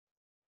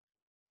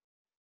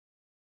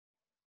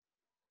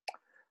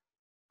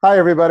Hi,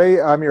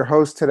 everybody. I'm your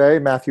host today,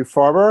 Matthew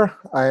Farber.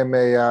 I am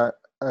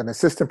an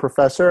assistant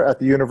professor at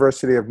the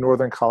University of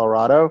Northern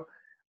Colorado.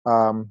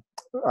 Um,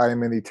 I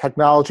am in the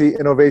Technology,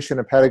 Innovation,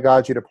 and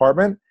Pedagogy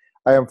Department.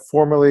 I am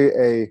formerly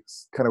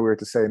it's kind of weird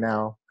to say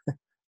now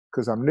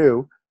because I'm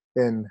new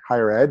in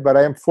higher ed, but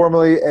I am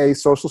formerly a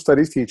social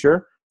studies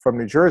teacher from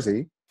New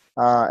Jersey.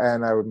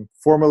 And I'm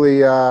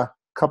formerly a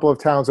couple of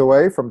towns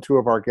away from two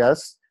of our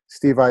guests,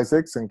 Steve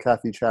Isaacs and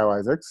Kathy Chow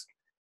Isaacs.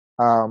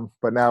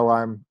 But now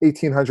I'm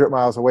 1,800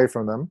 miles away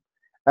from them.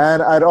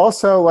 And I'd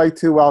also like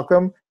to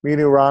welcome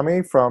Minu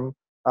Rami from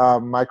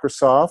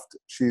Microsoft.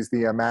 She's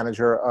the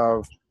manager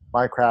of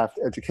Minecraft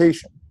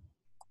Education.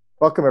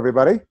 Welcome,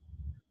 everybody.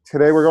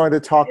 Today we're going to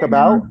talk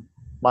about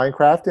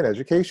Minecraft in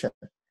education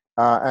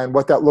and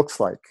what that looks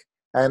like,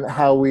 and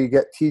how we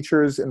get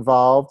teachers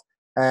involved,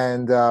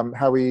 and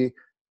how we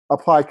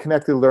apply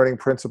connected learning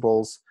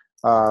principles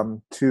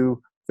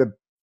to the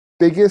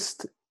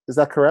biggest, is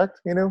that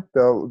correct?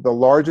 The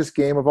largest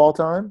game of all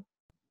time?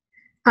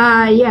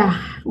 Yeah,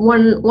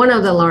 one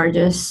of the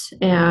largest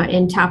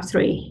in top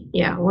three.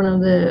 Yeah, one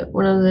of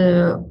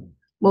the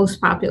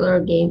most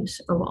popular games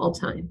of all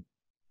time.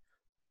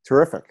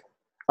 Terrific.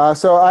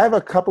 So I have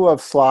a couple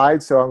of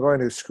slides, so I'm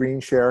going to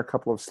screen share a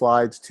couple of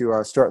slides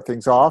to start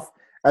things off,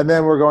 and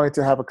then we're going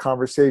to have a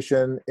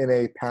conversation in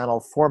a panel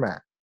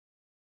format.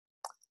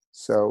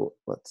 So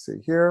let's see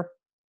here.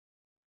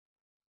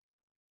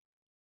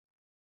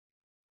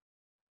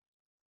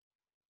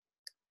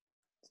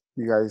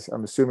 You guys,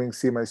 I'm assuming,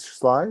 see my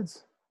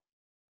slides?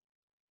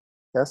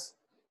 Yes?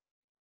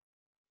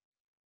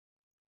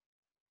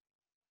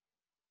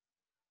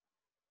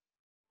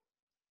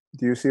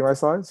 Do you see my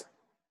slides?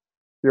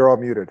 You're all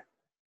muted.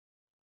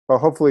 Well,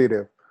 hopefully you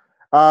do.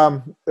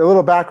 A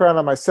little background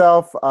on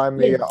myself. I'm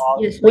the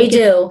Yes, We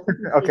do.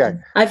 okay.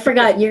 I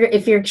forgot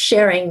if you're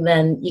sharing,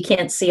 then you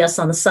can't see us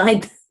on the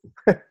side.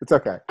 It's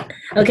okay.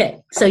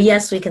 Okay, so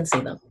yes, we can see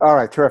them. All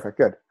right, terrific,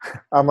 good.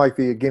 I'm like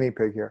the guinea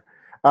pig here.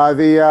 I'm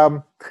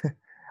the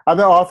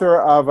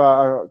author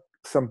of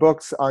some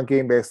books on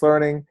game-based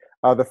learning.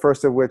 The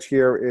first of which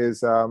here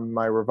is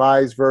my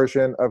revised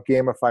version of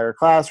Gamifier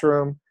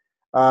Classroom,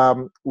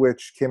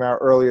 which came out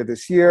earlier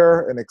this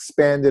year, an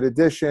expanded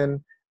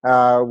edition,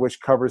 which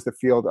covers the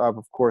field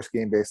of course,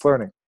 game-based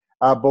learning.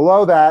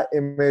 Below that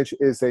image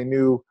is a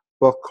new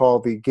book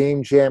called The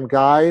Game Jam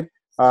Guide,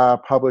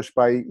 published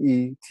by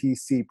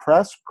ETC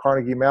Press,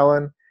 Carnegie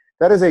Mellon.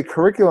 That is a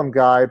curriculum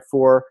guide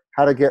for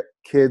how to get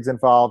kids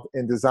involved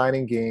in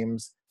designing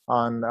games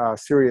on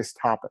serious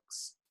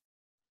topics.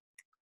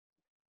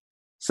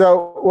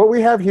 So what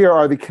we have here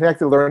are the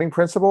connected learning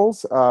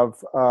principles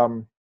of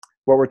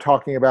what we're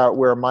talking about,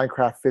 where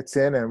Minecraft fits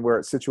in and where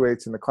it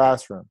situates in the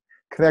classroom.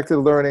 Connected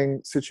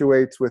learning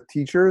situates with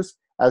teachers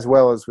as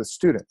well as with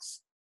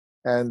students.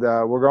 And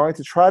we're going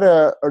to try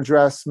to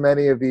address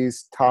many of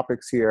these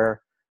topics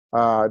here,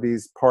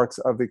 these parts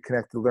of the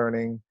connected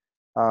learning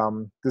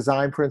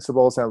design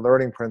principles and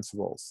learning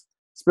principles.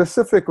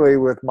 Specifically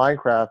with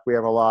Minecraft, we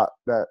have a lot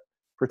that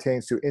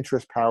pertains to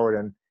interest-powered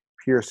and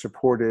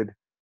peer-supported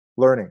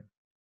learning.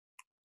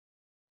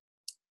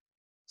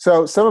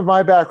 So some of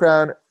my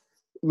background,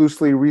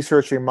 loosely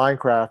researching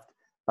Minecraft,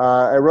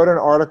 I wrote an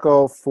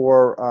article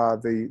for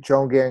the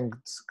Joan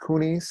Ganz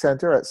Cooney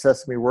Center at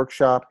Sesame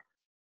Workshop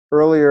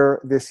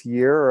earlier this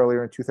year,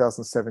 earlier in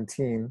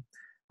 2017.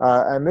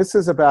 And this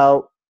is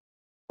about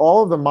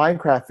all of the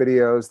Minecraft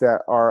videos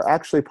that are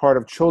actually part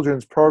of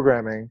children's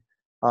programming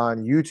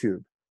on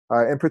YouTube.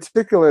 In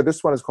particular,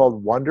 this one is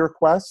called Wonder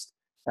Quest,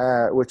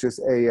 which is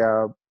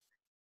a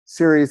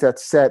series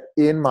that's set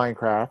in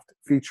Minecraft,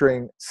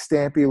 featuring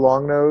Stampy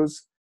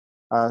Longnose,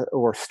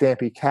 or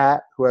Stampy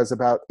Cat, who has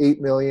about 8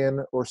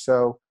 million or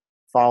so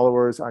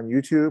followers on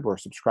YouTube, or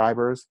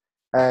subscribers.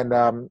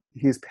 And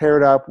he's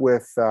paired up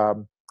with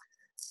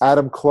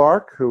Adam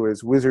Clark, who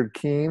is Wizard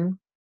Keen,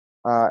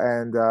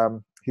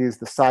 and he's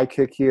the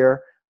sidekick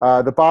here.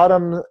 The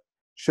bottom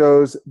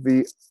shows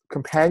the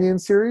companion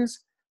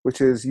series, which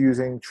is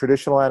using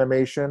traditional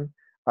animation.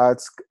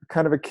 It's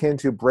kind of akin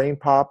to Brain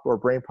Pop or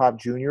Brain Pop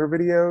Junior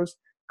videos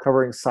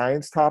covering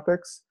science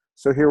topics.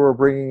 So here we're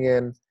bringing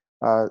in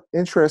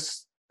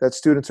interests that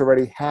students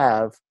already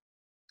have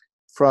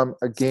from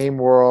a game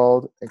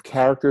world and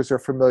characters they're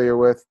familiar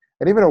with,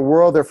 and even a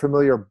world they're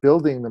familiar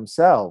building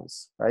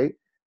themselves, right?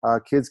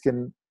 Kids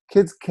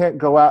can't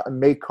go out and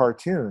make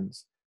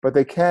cartoons, but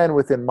they can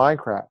within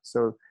Minecraft.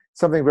 So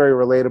something very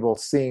relatable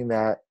seeing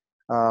that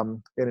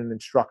in an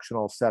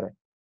instructional setting.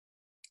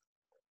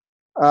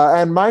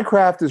 And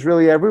Minecraft is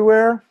really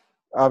everywhere,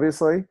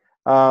 obviously.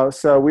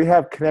 So we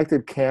have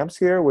Connected Camps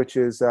here, which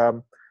is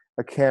a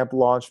camp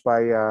launched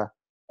by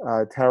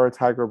Tara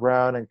Tiger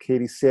Brown and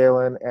Katie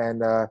Salen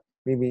and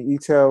Mimi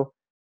Ito.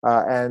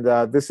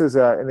 And this is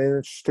an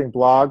interesting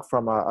blog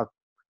from a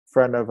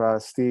friend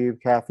of Steve,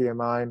 Kathy, and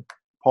mine,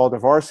 Paul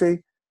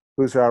DeVarcy,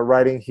 who's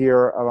writing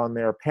here on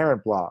their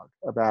parent blog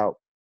about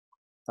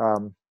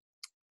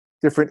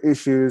different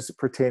issues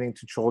pertaining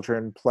to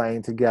children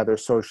playing together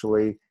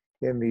socially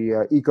in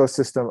the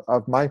ecosystem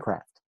of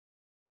Minecraft.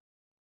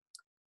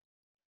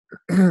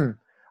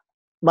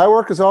 my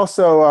work has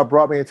also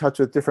brought me in touch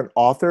with different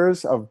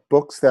authors of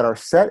books that are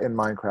set in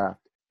Minecraft.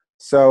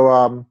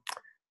 So,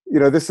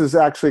 this is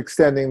actually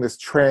extending this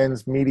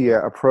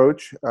transmedia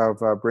approach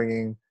of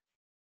bringing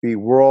the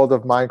world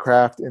of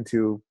Minecraft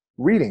into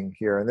reading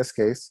here in this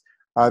case.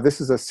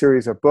 This is a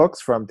series of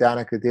books from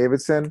Danica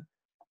Davidson,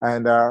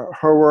 and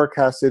her work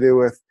has to do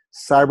with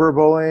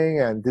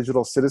cyberbullying and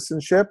digital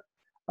citizenship,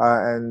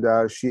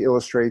 and she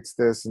illustrates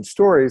this in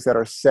stories that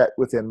are set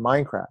within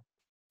Minecraft.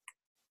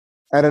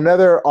 And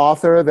another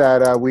author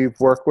that we've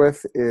worked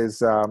with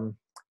is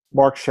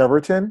Mark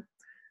Cheverton,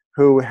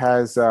 who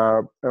is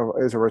a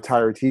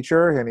retired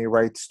teacher, and he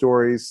writes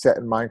stories set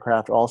in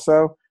Minecraft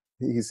also.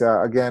 He's,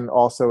 again,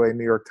 also a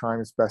New York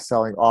Times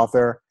bestselling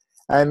author.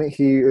 And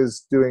he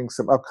is doing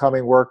some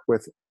upcoming work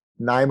with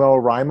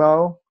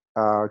NaNoWriMo,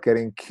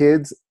 getting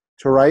kids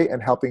to write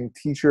and helping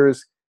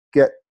teachers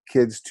get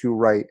kids to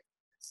write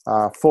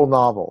full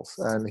novels.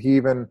 And he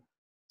even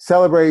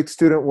celebrates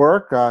student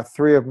work.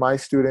 3 of my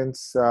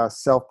students'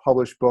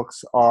 self-published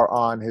books are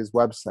on his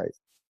website.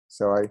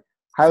 So I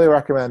highly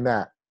recommend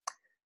that.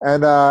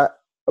 And a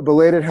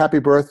belated happy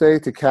birthday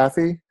to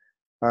Kathy,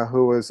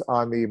 who was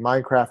on the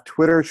Minecraft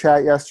Twitter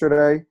chat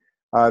yesterday.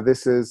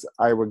 This is,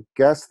 I would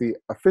guess, the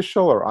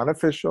official or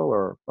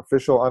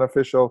official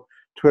unofficial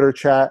Twitter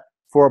chat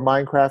for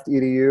Minecraft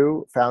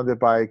EDU, founded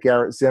by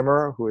Garrett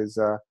Zimmer, who is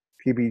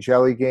PB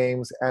Jelly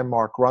Games, and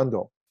Mark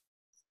Rundle.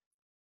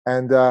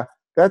 And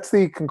that's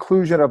the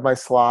conclusion of my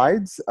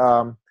slides.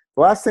 The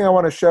last thing I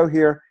want to show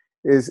here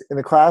is in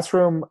the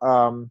classroom,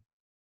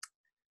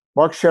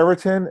 Mark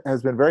Cheverton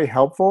has been very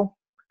helpful.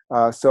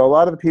 So a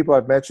lot of the people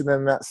I've mentioned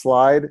in that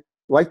slide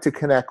like to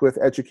connect with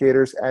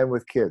educators and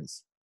with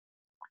kids.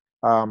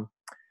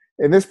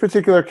 In this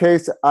particular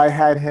case, I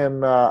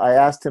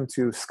asked him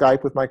to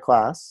Skype with my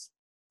class,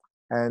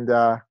 and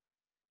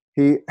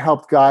he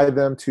helped guide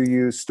them to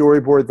use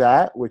Storyboard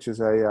That, which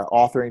is a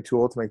authoring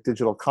tool to make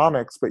digital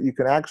comics, but you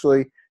can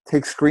actually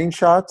take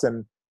screenshots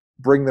and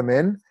bring them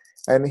in.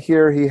 And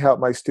here he helped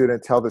my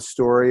student tell the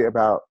story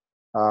about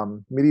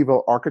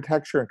medieval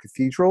architecture and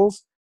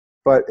cathedrals,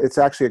 but it's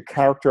actually a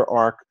character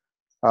arc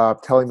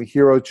telling the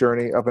hero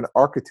journey of an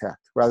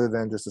architect rather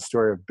than just a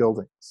story of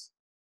buildings.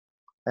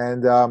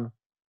 And the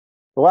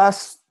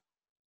last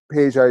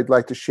page I'd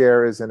like to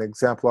share is an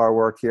exemplar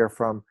work here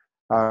from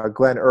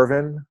Glenn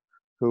Irvin,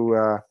 who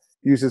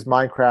uses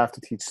Minecraft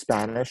to teach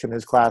Spanish in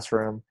his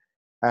classroom.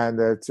 And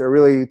it's a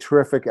really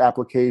terrific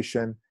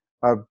application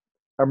of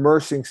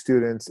immersing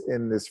students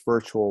in this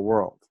virtual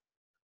world.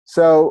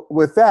 So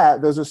with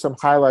that, those are some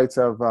highlights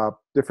of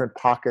different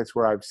pockets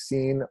where I've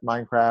seen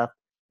Minecraft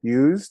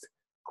used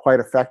quite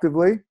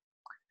effectively.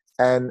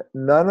 And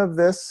none of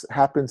this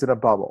happens in a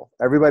bubble.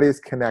 Everybody is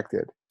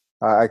connected.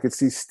 I could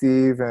see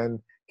Steve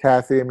and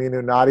Kathy and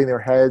Minu nodding their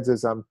heads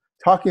as I'm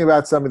talking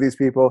about some of these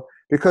people,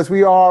 because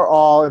we are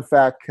all, in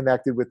fact,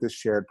 connected with this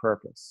shared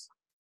purpose.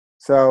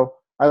 So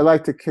I'd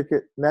like to kick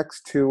it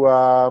next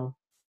to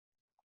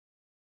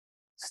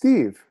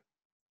Steve.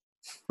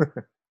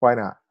 Why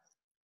not?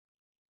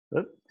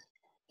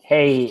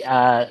 Hey,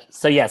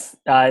 so yes,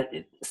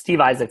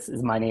 Steve Isaacs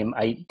is my name.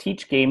 I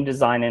teach game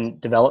design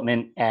and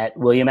development at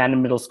William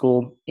Adams Middle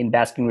School in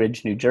Basking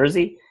Ridge, New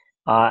Jersey.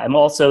 I'm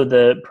also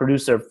the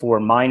producer for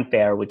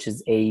Mindfair, which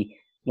is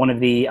one of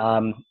the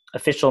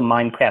official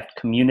Minecraft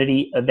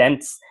community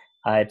events.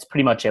 It's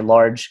pretty much a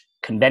large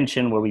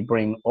convention where we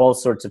bring all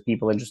sorts of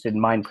people interested in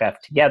Minecraft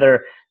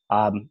together,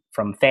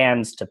 from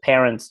fans to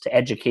parents to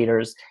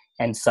educators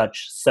and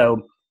such.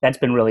 So that's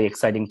been really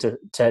exciting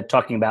to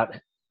talking about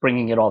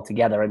bringing it all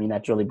together. I mean,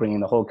 that's really bringing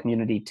the whole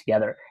community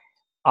together.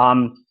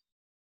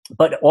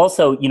 But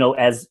also,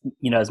 as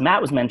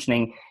Matt was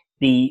mentioning,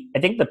 I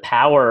think the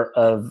power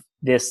of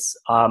this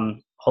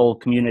whole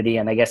community,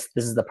 and I guess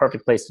this is the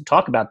perfect place to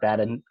talk about that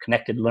and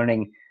connected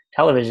learning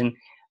television,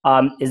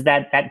 is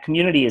that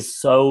community is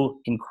so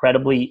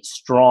incredibly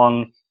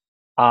strong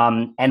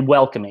and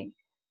welcoming.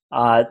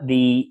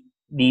 The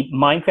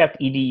Minecraft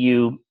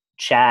EDU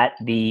chat,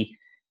 the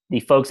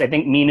folks, I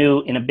think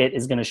Minu in a bit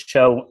is going to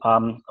show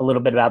a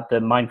little bit about the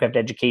Minecraft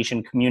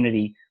education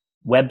community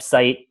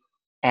website.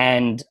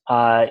 And,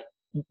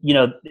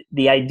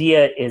 the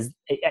idea is,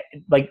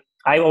 like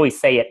I always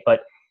say it,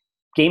 but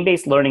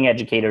game-based learning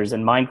educators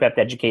and Minecraft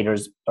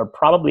educators are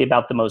probably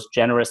about the most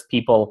generous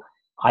people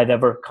I've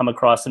ever come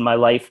across in my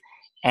life.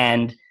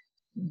 And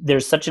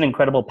there's such an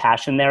incredible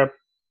passion there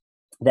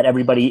that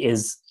everybody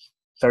is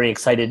very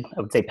excited.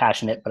 I would say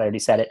passionate, but I already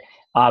said it,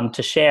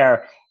 to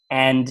share.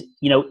 And,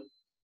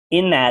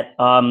 in that,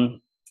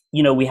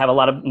 we have a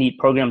lot of neat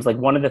programs. Like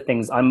one of the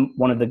things,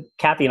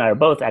 Kathy and I are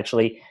both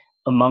actually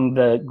among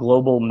the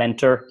global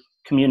mentor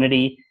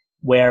community,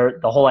 where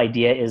the whole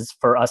idea is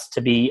for us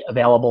to be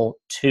available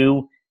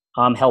to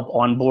help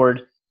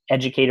onboard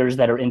educators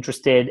that are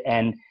interested.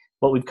 And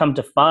what we've come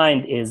to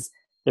find is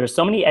there are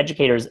so many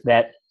educators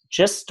that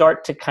just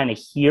start to kind of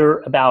hear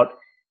about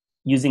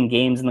using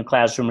games in the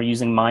classroom or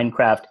using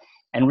Minecraft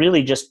and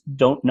really just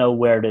don't know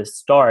where to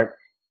start.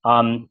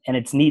 And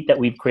it's neat that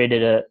we've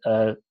created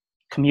a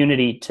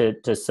community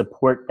to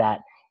support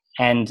that.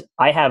 And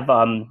I have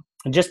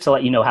just to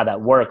let you know how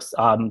that works,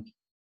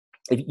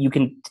 if you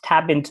can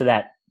tap into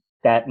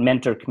that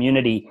mentor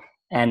community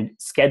and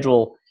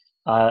schedule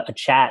a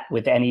chat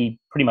with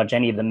pretty much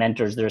any of the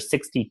mentors. There's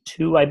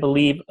 62, I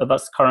believe, of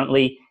us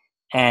currently,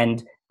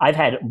 and I've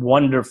had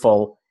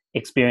wonderful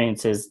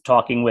experiences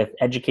talking with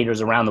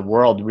educators around the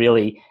world,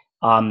 really,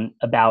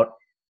 about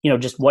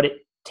just what it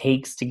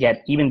takes to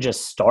get even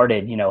just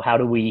started. How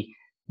do we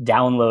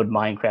download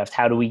Minecraft?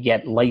 How do we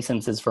get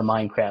licenses for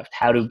Minecraft?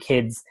 How do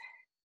kids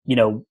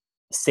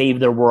save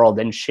their world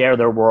and share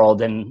their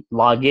world and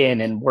log in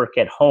and work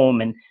at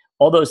home and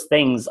all those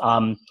things,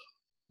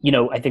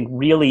 I think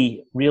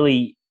really,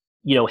 really,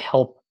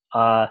 help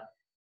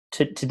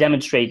to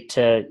demonstrate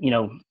to,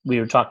 we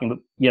were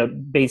talking,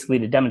 basically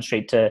to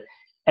demonstrate to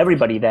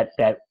everybody that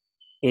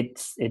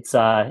it's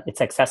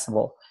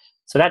accessible.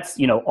 So that's,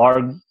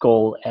 our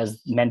goal as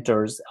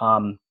mentors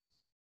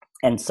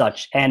and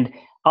such. And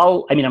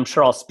I'm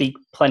sure I'll speak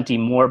plenty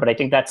more, but I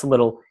think that's a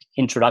little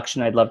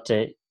introduction. I'd love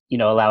to,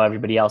 allow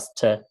everybody else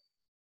to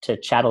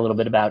chat a little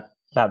bit about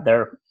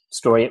their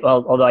story.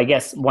 Well, although I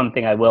guess one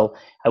thing I will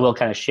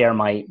kind of share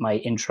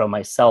my intro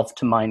myself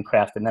to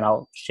Minecraft, and then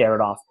I'll share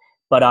it off.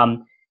 But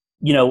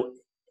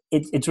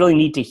it's really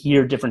neat to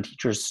hear different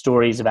teachers'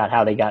 stories about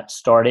how they got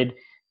started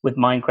with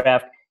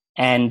Minecraft.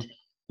 And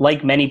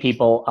like many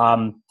people,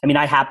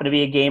 I happen to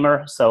be a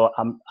gamer, so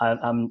I'm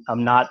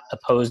not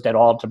opposed at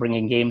all to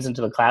bringing games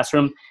into the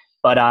classroom.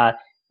 But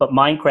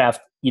Minecraft,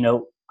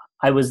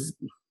 I was,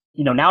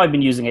 now I've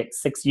been using it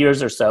 6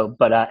 years or so.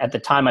 But at the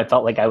time, I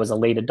felt like I was a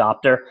late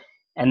adopter,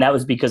 and that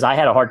was because I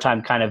had a hard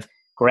time kind of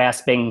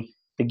grasping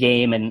the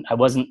game, and I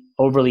wasn't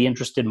overly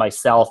interested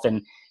myself.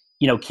 And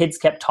kids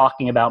kept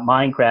talking about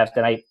Minecraft,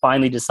 and I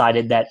finally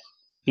decided that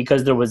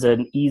because there was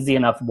an easy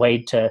enough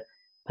way to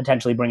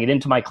potentially bring it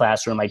into my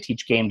classroom, I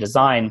teach game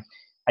design,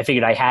 I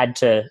figured I had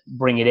to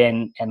bring it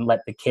in and let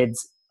the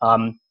kids,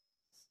 run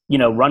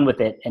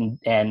with it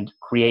and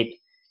create,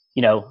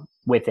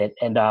 with it.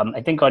 And I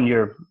think on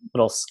your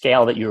little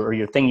scale or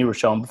your thing you were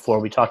showing before,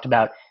 we talked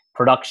about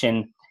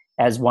production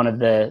as one of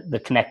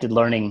the connected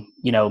learning,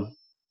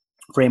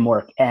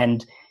 framework.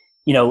 And,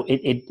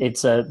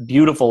 it's a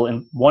beautiful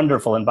and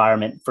wonderful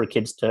environment for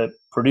kids to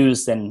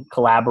produce and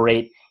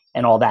collaborate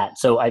and all that.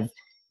 So I've,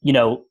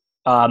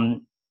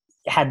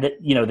 had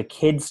the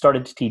kids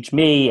started to teach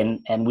me,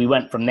 and we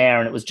went from there,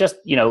 and it was just,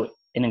 an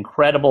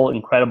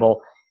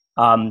incredible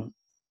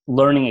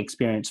learning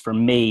experience for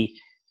me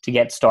to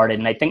get started.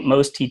 And I think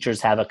most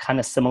teachers have a kind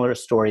of similar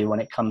story when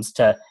it comes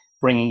to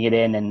bringing it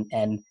in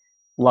and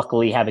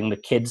luckily having the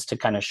kids to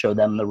kind of show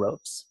them the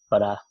ropes.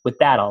 But with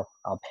that, I'll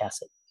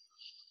pass it.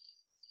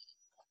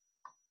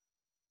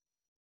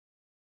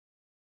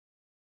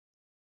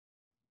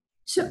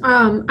 So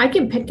I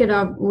can pick it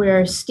up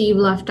where Steve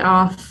left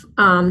off.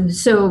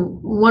 So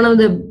one of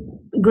the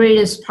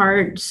greatest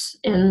parts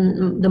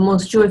and the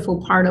most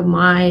joyful part of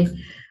my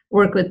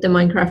work with the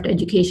Minecraft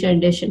Education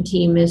Edition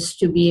team is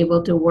to be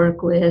able to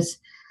work with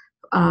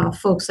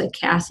folks like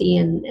Cassie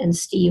and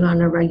Steve on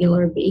a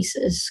regular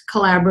basis,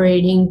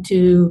 collaborating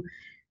to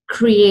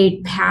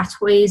create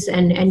pathways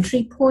and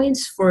entry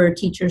points for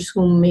teachers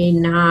who may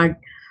not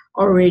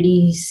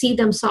already see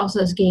themselves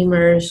as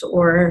gamers,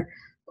 or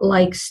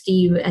like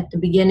Steve at the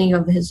beginning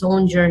of his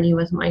own journey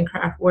with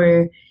Minecraft,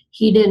 where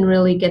he didn't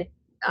really get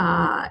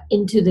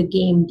into the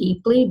game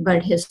deeply,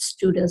 but his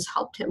students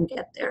helped him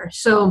get there.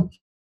 So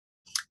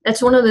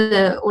that's one of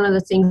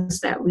the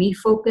things that we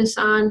focus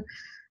on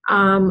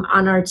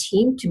our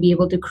team, to be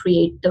able to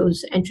create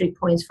those entry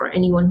points for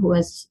anyone who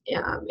has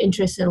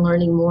interest in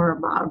learning more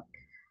about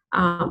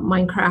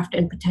Minecraft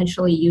and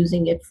potentially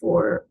using it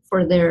for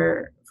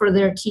their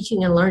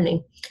teaching and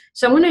learning.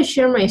 So I'm going to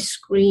share my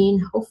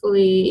screen.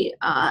 Hopefully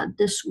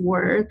this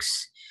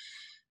works,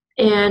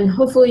 and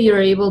hopefully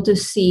you're able to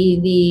see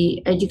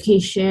the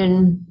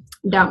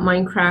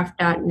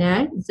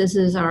education.minecraft.net. This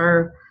is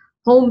our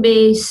home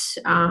base.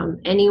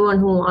 Anyone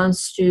who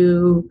wants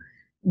to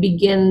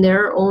begin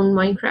their own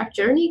Minecraft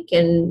journey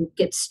can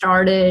get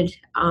started.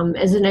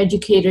 As an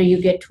educator,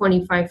 you get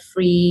 25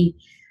 free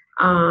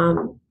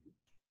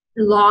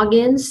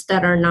logins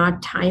that are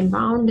not time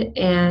bound,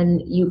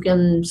 and you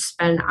can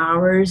spend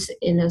hours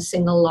in a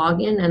single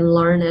login and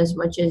learn as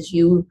much as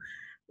you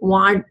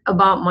want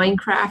about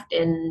Minecraft,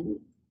 and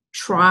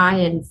try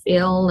and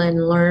fail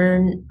and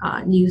learn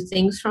new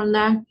things from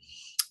that.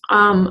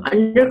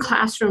 Under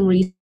classroom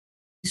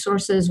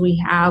resources, we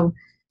have,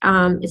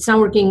 it's not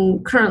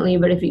working currently,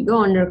 but if you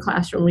go under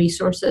classroom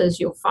resources,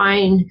 you'll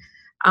find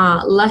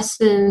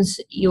lessons.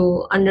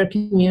 Under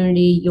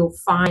community, you'll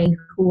find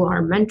who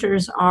our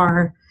mentors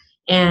are.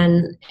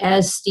 And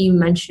as Steve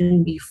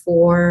mentioned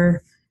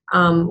before,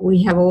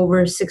 we have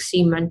over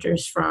 60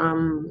 mentors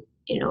from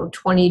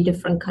 20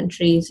 different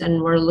countries,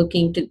 and we're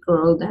looking to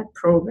grow that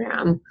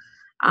program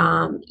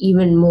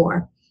even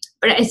more.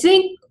 But I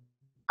think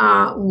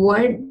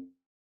what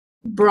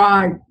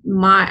brought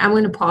I'm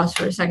going to pause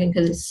for a second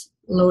because it's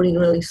loading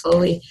really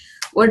slowly.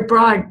 What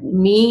brought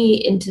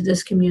me into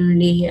this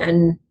community,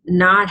 and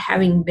not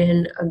having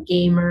been a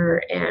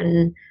gamer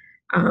and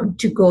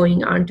to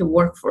going on to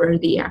work for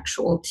the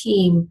actual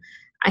team.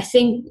 I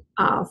think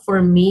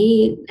for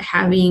me,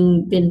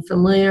 having been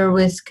familiar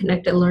with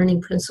connected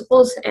learning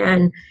principles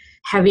and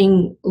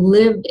having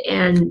lived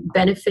and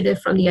benefited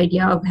from the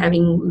idea of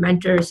having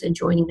mentors and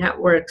joining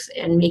networks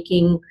and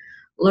making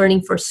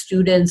learning for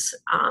students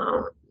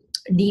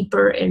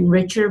deeper and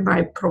richer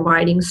by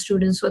providing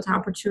students with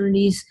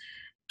opportunities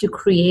to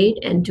create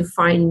and to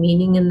find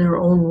meaning in their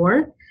own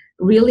work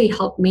really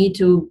helped me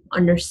to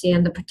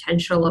understand the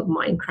potential of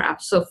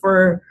Minecraft. So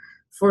for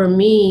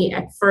me,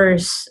 at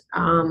first,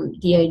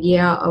 the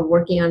idea of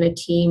working on a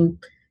team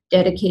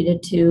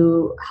dedicated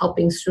to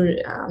helping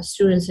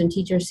students and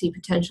teachers see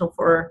potential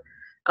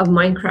of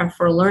Minecraft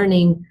for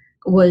learning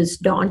was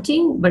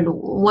daunting. But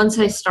once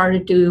I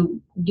started to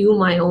do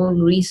my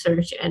own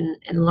research and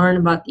learn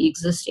about the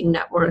existing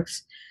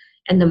networks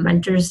and the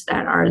mentors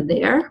that are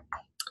there,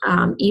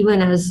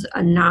 even as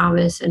a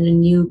novice and a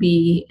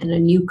newbie and a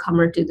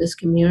newcomer to this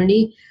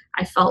community,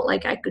 I felt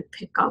like I could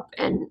pick up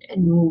and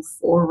move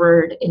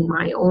forward in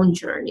my own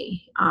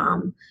journey.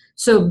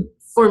 So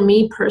for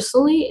me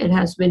personally, it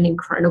has been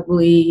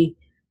incredibly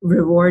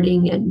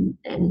rewarding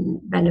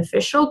and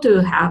beneficial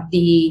to have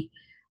the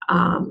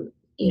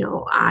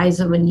eyes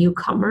of a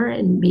newcomer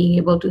and being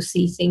able to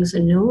see things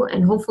anew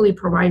and hopefully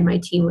provide my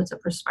team with a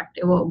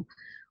perspective of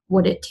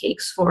what it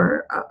takes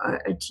for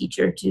a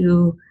teacher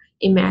to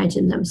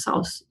imagine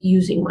themselves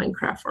using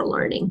Minecraft for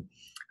learning.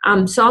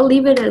 So I'll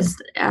leave it as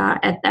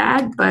at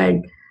that, but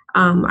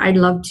I'd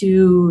love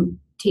to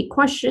take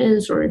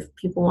questions or if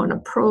people want to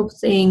probe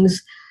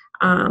things.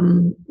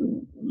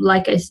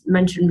 Like I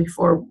mentioned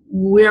before,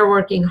 we're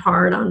working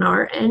hard on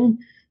our end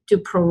to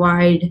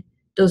provide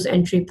those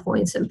entry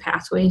points and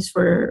pathways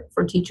for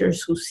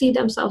teachers who see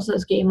themselves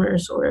as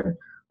gamers or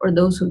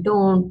those who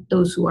don't,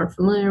 those who are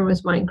familiar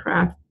with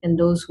Minecraft and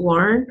those who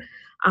aren't,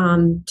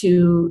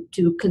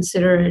 to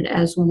consider it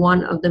as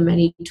one of the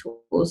many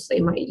tools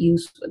they might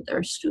use with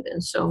their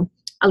students. So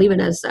I'll leave it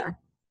as that.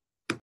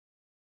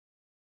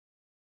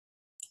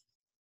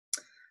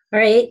 All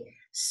right.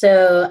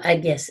 So I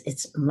guess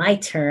it's my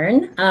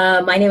turn.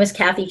 My name is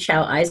Kathy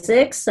Chow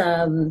Isaacs,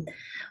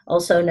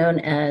 also known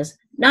as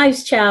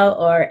Knives Chow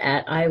or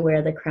at I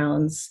Wear the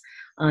Crowns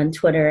on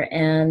Twitter.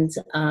 And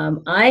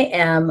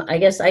I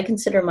guess I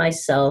consider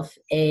myself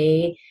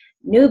a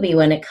newbie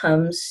when it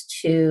comes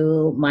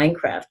to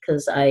Minecraft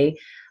because I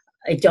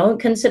don't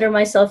consider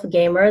myself a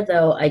gamer,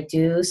 though I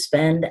do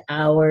spend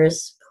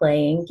hours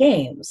playing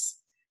games.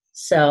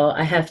 So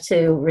I have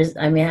to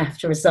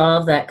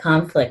resolve that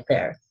conflict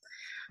there.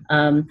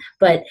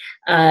 But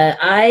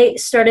I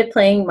started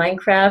playing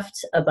Minecraft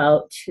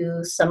about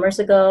 2 summers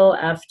ago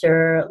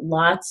after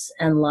lots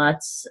and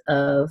lots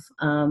of,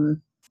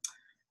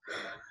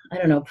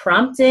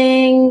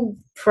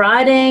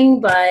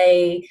 prodding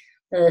by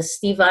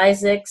Steve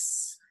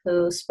Isaacs,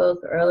 who spoke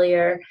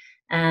earlier,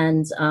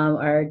 and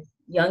our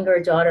younger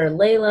daughter,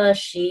 Layla,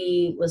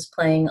 she was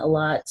playing a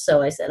lot.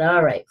 So I said,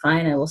 all right,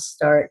 fine, I will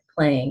start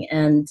playing.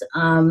 And,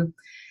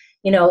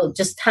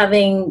 just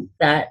having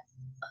that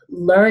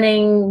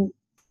learning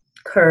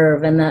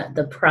curve and that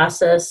the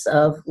process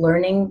of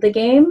learning the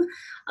game.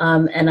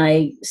 And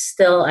I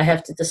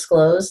have to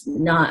disclose,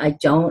 I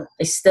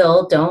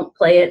still don't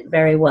play it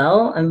very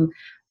well. I'm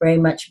very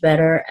much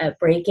better at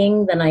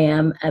breaking than I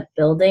am at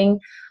building.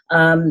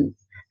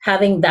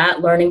 Having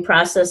that learning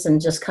process and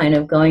just kind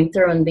of going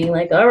through and being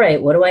like, all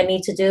right, what do I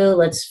need to do?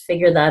 Let's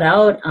figure that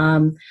out. I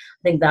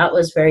think that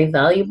was very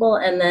valuable.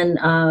 And then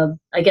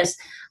I guess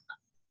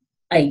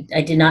I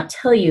did not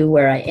tell you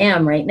where I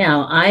am right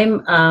now. I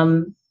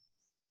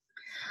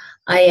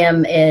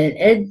am an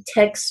ed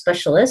tech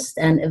specialist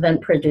and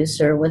event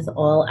producer with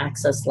All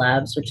Access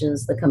Labs, which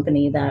is the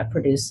company that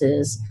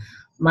produces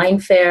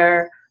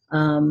Mindfair,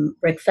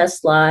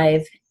 Brickfest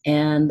Live,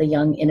 and the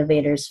Young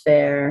Innovators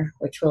Fair,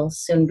 which will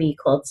soon be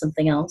called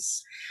something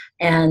else.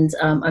 And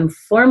I'm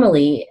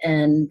formally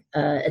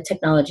a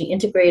technology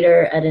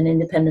integrator at an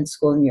independent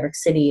school in New York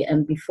City.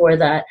 And before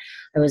that,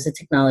 I was a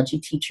technology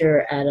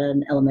teacher at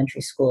an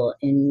elementary school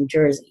in New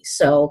Jersey.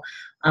 So,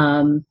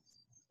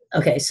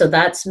 okay, so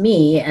that's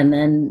me, and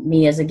then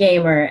me as a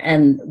gamer,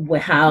 and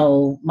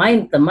how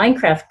the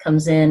Minecraft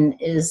comes in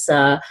is,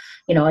 I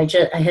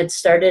had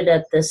started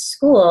at this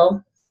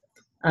school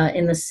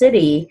in the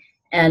city,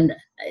 and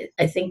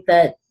I think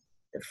that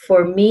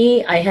for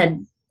me, I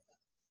had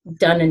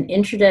done an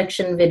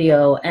introduction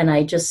video, and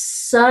I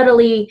just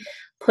subtly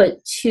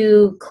put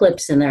 2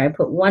 clips in there. I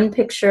put one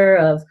picture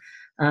of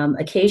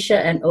acacia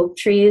and oak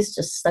trees,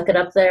 just stuck it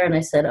up there, and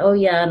I said, oh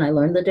yeah, and I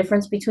learned the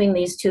difference between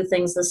these 2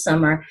 things this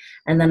summer.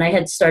 And then I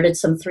had started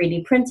some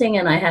 3D printing,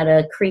 and I had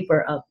a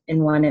creeper up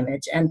in one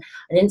image. And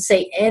I didn't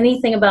say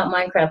anything about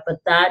Minecraft, but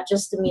that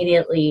just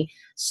immediately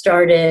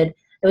started.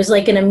 It was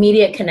like an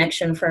immediate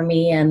connection for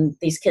me and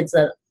these kids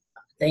that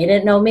they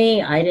didn't know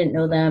me, I didn't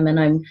know them, and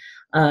I'm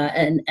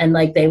and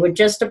like they would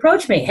just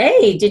approach me,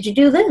 hey, did you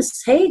do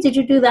this? Hey, did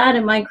you do that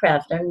in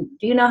Minecraft? And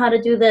do you know how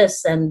to do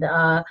this? And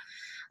I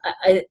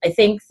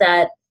think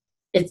that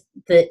it's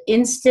the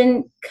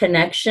instant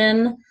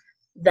connection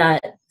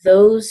that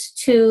those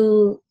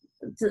 2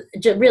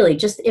 really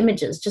just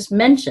images, just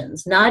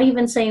mentions, not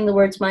even saying the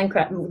word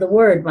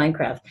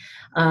Minecraft.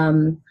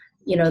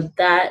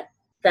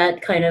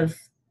 That kind of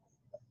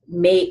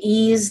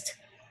eased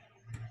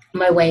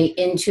my way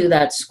into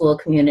that school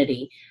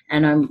community,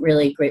 and I'm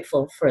really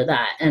grateful for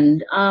that.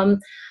 And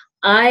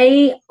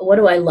what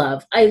do I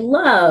love? I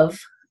love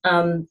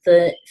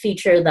the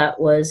feature that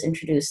was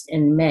introduced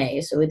in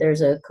May. So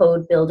there's a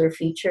code builder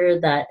feature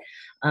that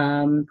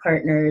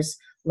partners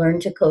learn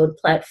to code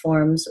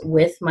platforms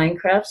with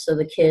Minecraft, so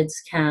the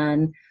kids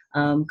can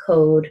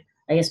code.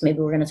 I guess maybe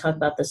we're going to talk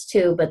about this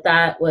too, but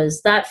that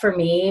for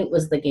me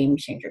was the game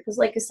changer, because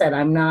like I said,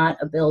 I'm not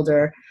a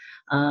builder,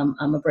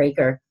 I'm a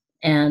breaker.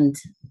 And,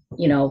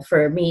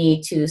 for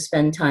me to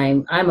spend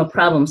time, I'm a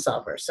problem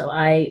solver. So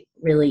I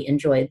really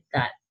enjoyed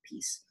that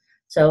piece.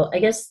 So I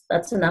guess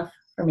that's enough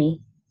for me.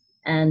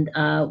 And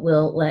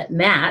we'll let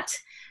Matt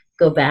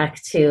go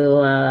back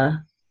to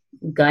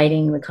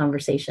guiding the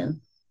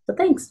conversation. So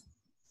thanks.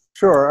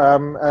 Sure.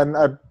 And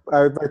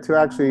I'd like to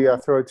actually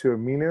throw it to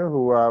Minu,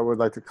 who would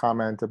like to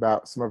comment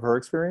about some of her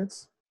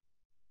experience.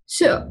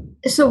 So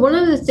one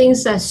of the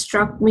things that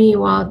struck me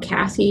while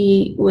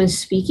Kathy was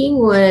speaking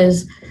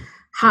was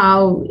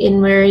how,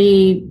 in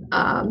very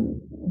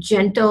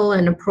gentle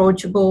and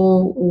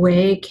approachable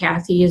way,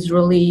 Kathy is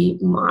really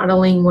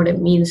modeling what it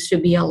means to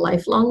be a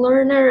lifelong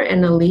learner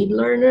and a lead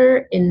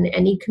learner in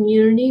any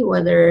community,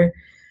 whether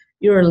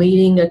you're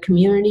leading a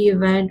community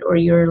event or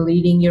you're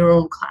leading your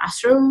own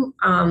classroom.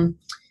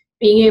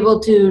 Being able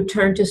to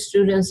turn to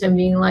students and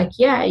being like,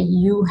 yeah,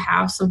 you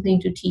have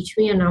something to teach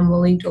me and I'm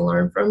willing to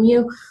learn from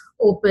you,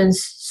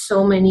 opens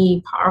so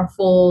many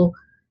powerful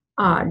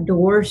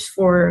doors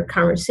for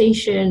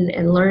conversation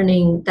and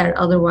learning that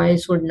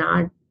otherwise would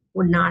not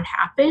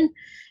happen.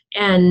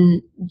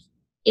 And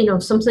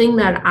something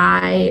that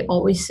I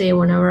always say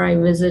whenever I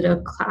visit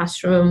a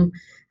classroom,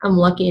 I'm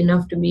lucky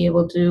enough to be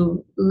able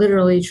to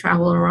literally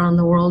travel around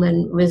the world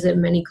and visit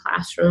many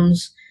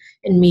classrooms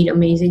and meet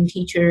amazing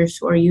teachers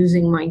who are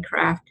using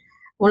Minecraft.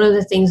 One of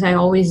the things I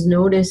always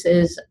notice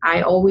is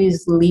I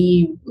always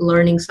leave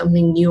learning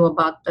something new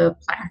about the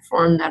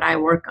platform that I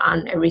work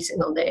on every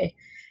single day.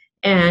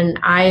 And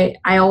I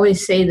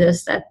always say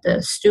this, that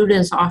the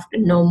students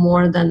often know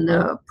more than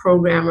the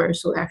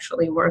programmers who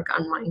actually work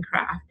on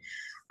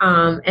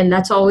Minecraft. And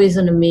that's always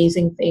an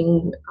amazing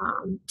thing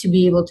to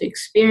be able to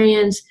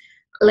experience.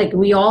 Like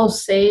we all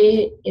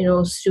say,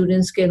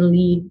 students can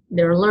lead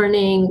their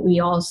learning. We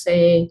all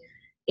say,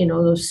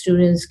 those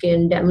students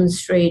can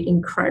demonstrate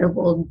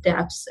incredible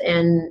depth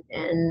and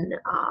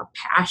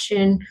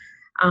passion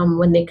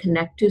when they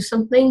connect to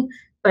something.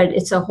 But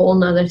it's a whole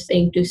nother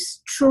thing to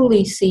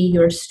truly see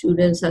your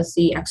students as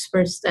the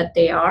experts that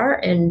they are,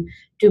 and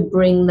to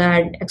bring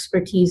that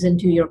expertise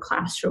into your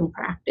classroom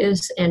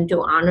practice and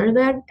to honor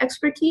that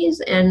expertise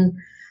and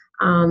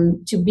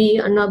to be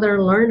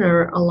another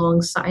learner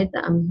alongside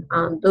them.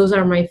 Those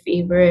are my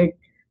favorite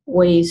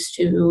ways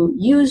to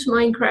use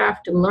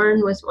Minecraft, to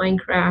learn with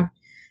Minecraft,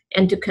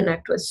 and to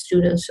connect with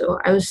students. So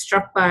I was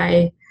struck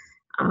by,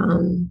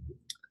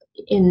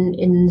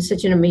 in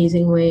such an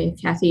amazing way,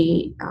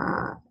 Kathy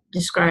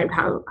described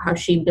how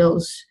she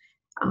builds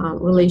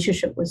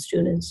relationship with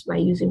students by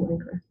using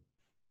Minecraft.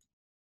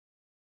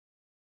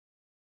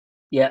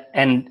 Yeah,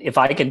 and if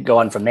I could go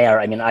on from there,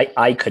 I mean,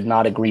 I could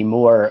not agree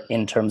more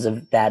in terms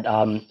of that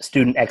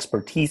student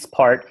expertise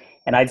part,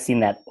 and I've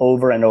seen that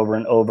over and over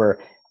and over.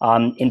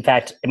 In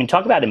fact, I mean,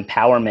 talk about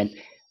empowerment.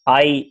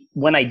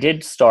 When I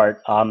did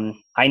start,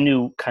 I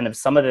knew kind of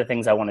some of the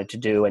things I wanted to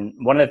do, and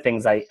one of the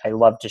things I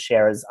love to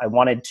share is I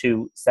wanted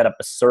to set up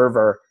a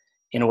server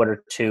in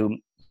order to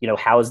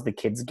house the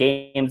kids'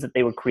 games that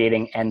they were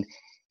creating, and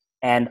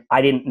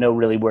I didn't know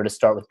really where to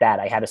start with that.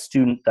 I had a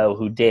student though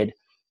who did,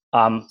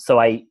 so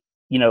I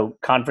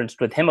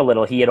conferenced with him a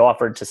little. He had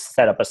offered to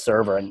set up a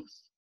server, and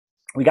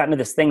we got into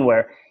this thing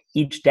where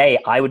each day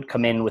I would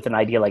come in with an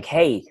idea like,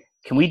 hey,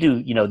 can we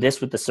do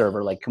this with the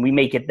server? Like, can we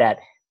make it that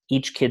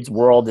each kid's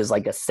world is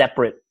like a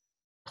separate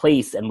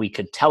place and we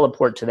could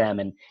teleport to them?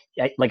 And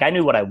I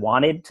knew what I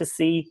wanted to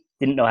see,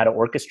 didn't know how to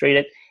orchestrate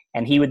it.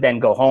 And he would then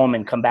go home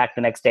and come back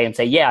the next day and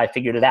say, yeah, I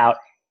figured it out.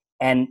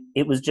 And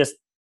it was just,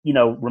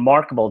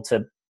 remarkable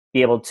to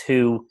be able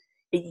to,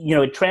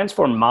 it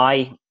transformed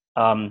my,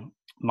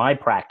 my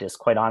practice,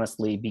 quite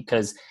honestly,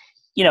 because,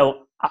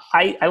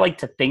 I like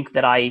to think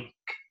that I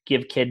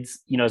give kids,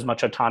 as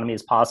much autonomy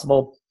as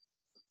possible.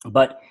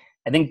 But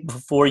I think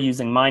before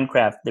using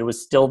Minecraft, there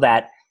was still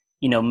that,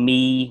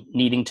 me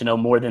needing to know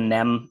more than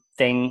them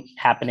thing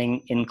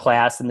happening in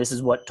class. And this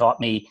is what taught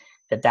me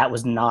that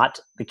was not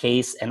the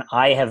case. And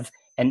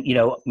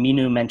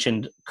Minu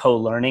mentioned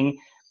co-learning.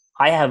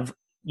 I have,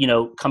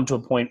 come to a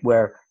point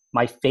where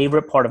my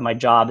favorite part of my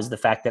job is the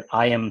fact that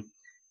I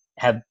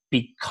have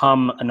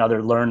become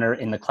another learner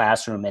in the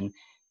classroom. And,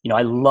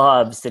 I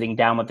love sitting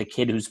down with the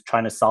kid who's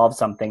trying to solve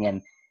something,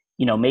 and,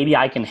 maybe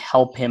I can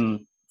help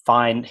him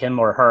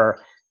or her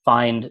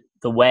find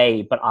the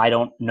way, but I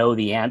don't know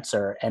the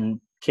answer. And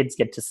kids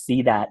get to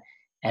see that,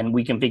 and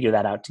we can figure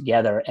that out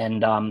together.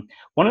 And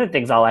one of the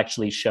things I'll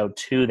actually show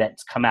too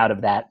that's come out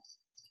of that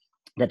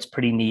that's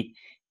pretty neat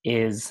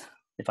is,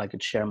 if I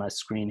could share my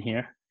screen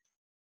here.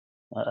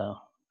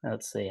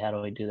 Let's see, how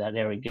do I do that?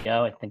 There we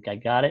go. I think I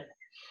got it.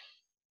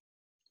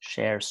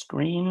 Share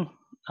screen.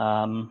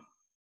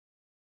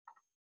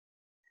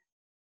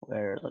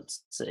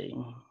 Let's see.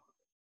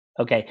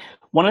 Okay,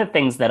 one of the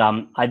things that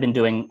I've been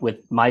doing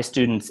with my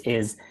students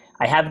is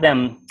I have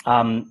them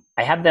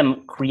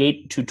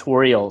create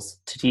tutorials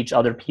to teach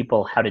other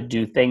people how to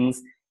do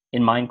things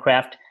in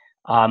Minecraft.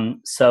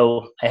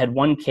 So I had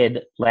one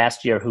kid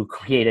last year who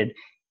created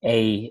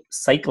a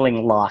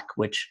cycling lock,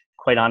 which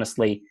quite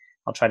honestly,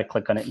 I'll try to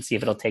click on it and see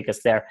if it'll take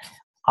us there.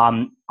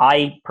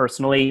 I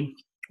personally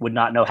would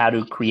not know how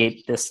to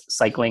create this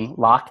cycling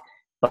lock,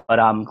 but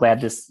I'm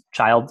glad this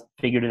child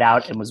figured it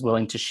out and was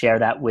willing to share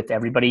that with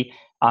everybody.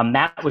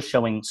 Matt was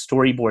showing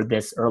Storyboard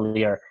this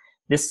earlier.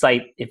 This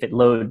site, if it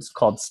loads,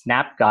 called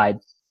Snap Guide,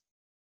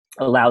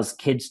 allows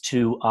kids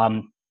to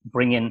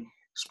bring in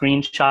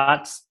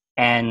screenshots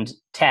and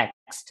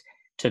text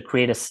to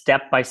create a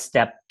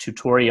step-by-step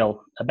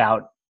tutorial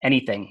about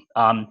anything.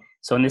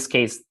 So in this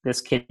case, this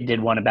kid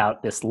did one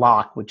about this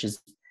lock, which is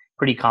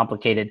pretty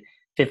complicated,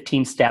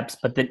 15 steps.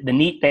 But the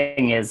neat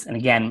thing is, and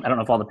again, I don't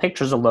know if all the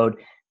pictures will load,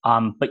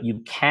 but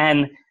you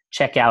can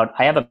check out,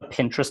 I have a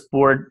Pinterest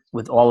board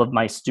with all of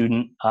my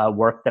student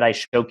work that I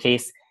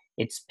showcase.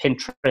 It's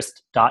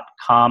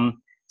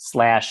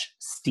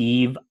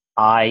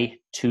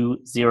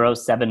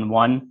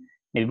pinterest.com/SteveI2071.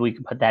 Maybe we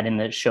can put that in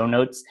the show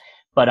notes.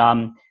 But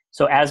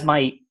so as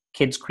my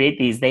kids create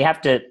these, they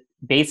have to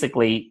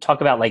basically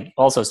talk about like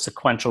also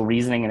sequential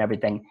reasoning and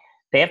everything.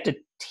 They have to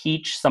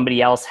teach somebody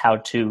else how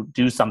to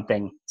do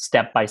something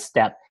step by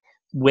step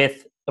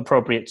with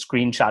appropriate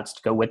screenshots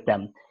to go with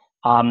them.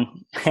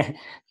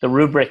 The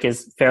rubric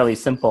is fairly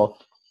simple.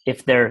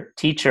 If their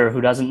teacher,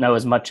 who doesn't know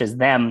as much as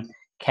them,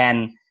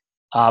 can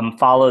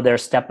follow their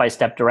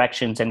step-by-step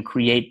directions and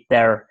recreate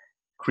their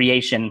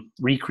creation,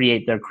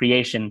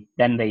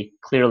 then they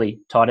clearly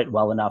taught it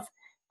well enough.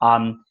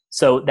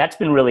 So that's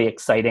been really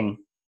exciting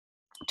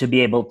to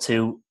be able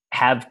to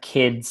have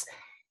kids,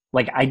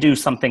 like I do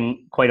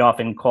something quite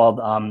often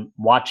called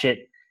watch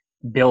it,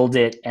 build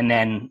it, and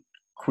then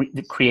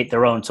create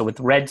their own. So with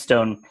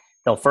Redstone,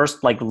 they'll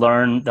first like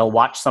learn, they'll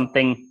watch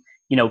something.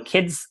 You know,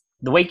 kids,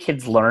 the way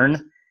kids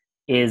learn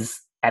is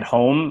at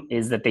home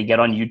is that they get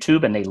on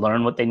YouTube and they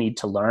learn what they need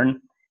to learn.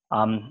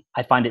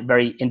 I find it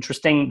very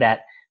interesting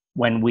that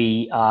when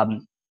we,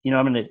 I'm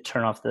going to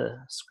turn off the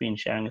screen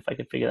sharing if I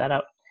could figure that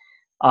out.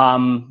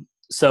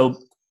 So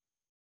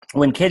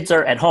when kids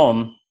are at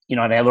home, and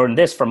I learned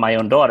this from my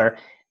own daughter,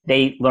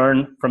 they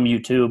learn from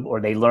YouTube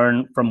or they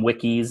learn from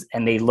wikis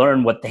and they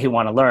learn what they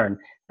want to learn.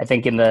 I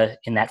think in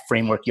that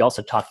framework, you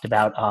also talked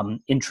about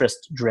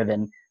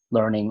interest-driven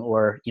learning,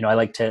 or, I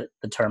like the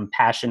term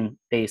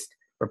passion-based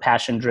or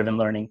passion-driven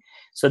learning.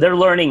 So they're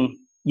learning,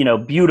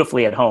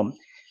 beautifully at home.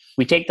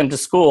 We take them to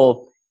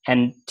school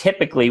and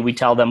typically we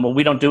tell them, well,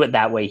 we don't do it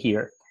that way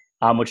here,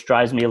 which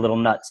drives me a little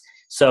nuts.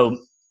 So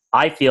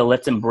I feel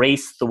let's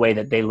embrace the way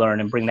that they learn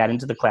and bring that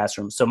into the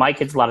classroom. So my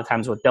kids, a lot of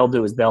times what they'll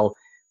do is they'll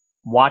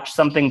watch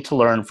something to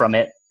learn from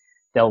it.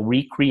 They'll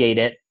recreate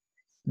it.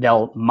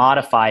 They'll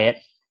modify it.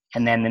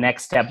 And then the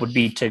next step would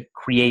be to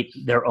create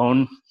their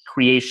own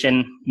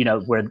creation,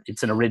 where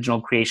it's an original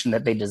creation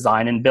that they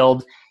design and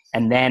build.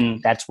 And then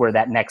that's where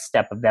that next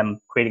step of them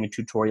creating a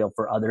tutorial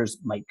for others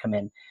might come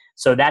in.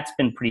 So that's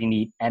been pretty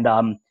neat. And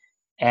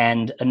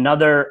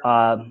another,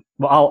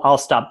 I'll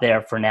stop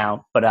there for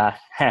now, but I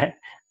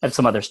have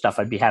some other stuff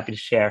I'd be happy to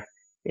share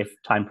if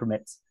time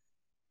permits.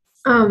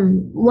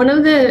 One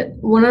of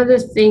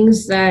the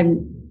things that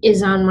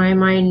is on my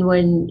mind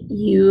when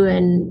you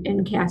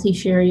and Kathy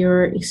share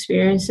your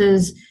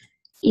experiences,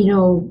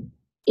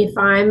 if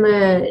I'm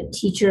a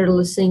teacher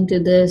listening to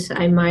this,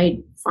 I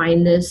might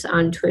find this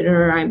on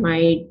Twitter. I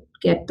might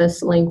get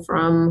this link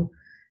from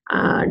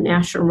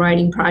National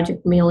Writing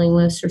Project mailing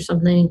list or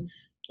something.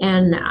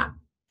 And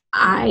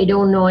I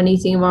don't know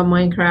anything about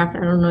Minecraft.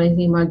 I don't know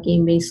anything about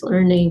game-based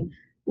learning.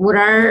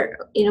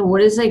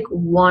 What is like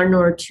one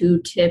or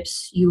two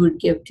tips you would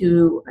give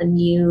to a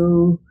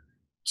new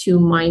to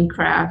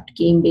Minecraft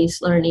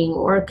game-based learning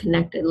or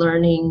connected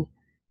learning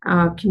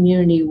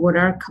community? What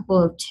are a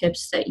couple of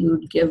tips that you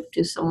would give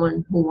to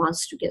someone who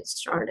wants to get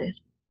started?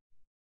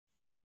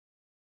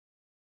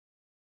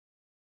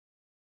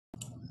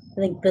 I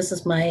think this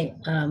is my,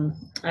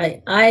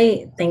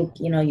 I think,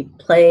 you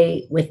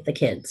play with the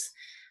kids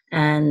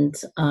and,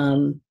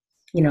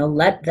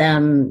 let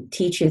them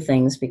teach you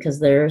things because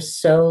they're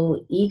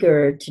so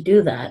eager to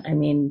do that. I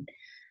mean,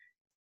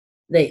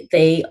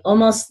 they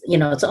almost,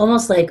 it's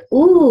almost like,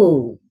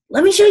 ooh,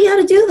 let me show you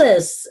how to do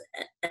this.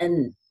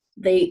 And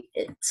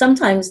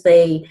sometimes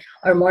they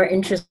are more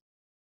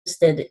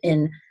interested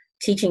in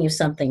teaching you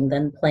something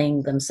than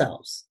playing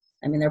themselves.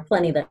 I mean, there are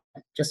plenty that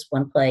just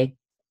want to play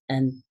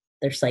and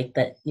they're psyched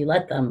that you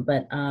let them.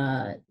 But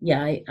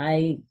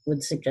I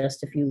would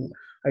suggest if you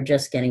are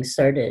just getting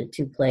started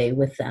to play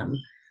with them.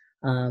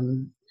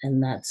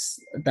 And that's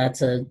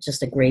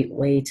just a great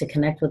way to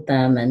connect with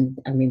them. And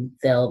I mean,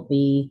 they'll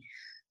be,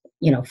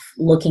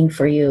 looking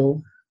for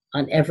you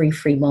on every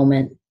free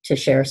moment to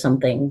share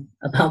something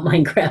about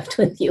Minecraft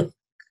with you.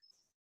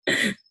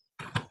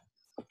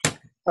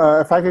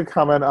 If I could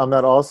comment on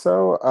that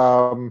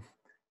also,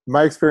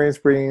 my experience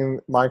bringing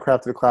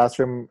Minecraft to the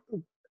classroom,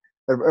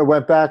 it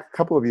went back a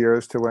couple of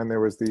years to when there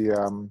was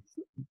the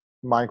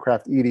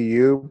Minecraft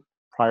EDU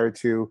prior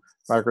to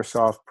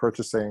Microsoft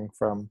purchasing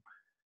from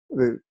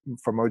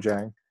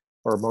Mojang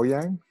or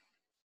Mojang.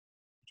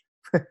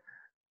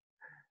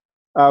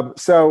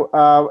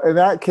 So in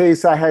that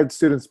case, I had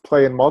students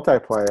play in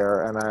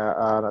multiplayer, and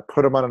I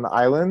put them on an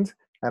island,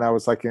 and I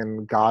was like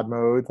in God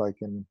mode,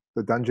 like in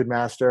the Dungeon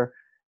Master,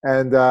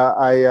 and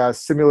I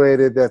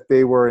simulated that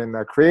they were in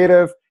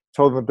creative,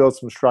 told them to build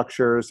some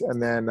structures,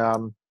 and then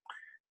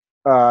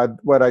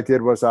what I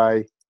did was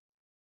I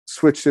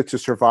switched it to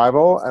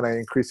survival, and I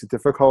increased the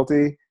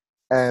difficulty,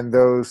 and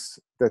those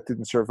that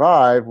didn't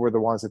survive were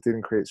the ones that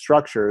didn't create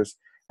structures.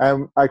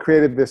 And I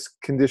created this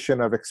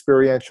condition of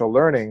experiential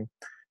learning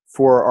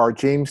for our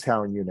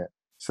Jamestown unit.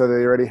 So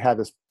they already had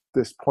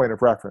this point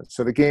of reference.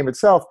 So the game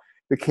itself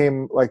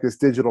became like this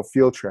digital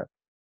field trip.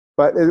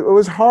 But it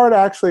was hard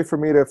actually for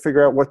me to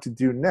figure out what to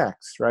do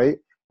next, right?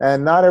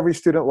 And not every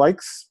student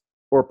likes,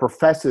 or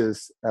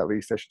professes, at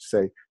least I should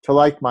say, to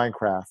like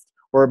Minecraft,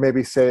 or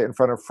maybe say it in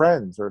front of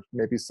friends, or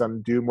maybe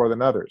some do more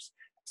than others.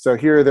 So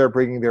here they're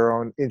bringing their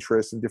own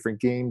interests in different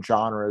game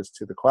genres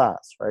to the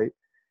class, right?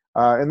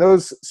 In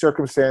those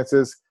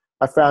circumstances,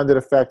 I found it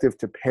effective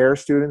to pair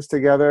students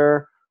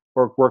together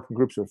or work in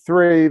groups of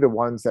 3. The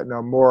ones that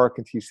know more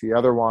can teach the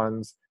other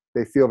ones.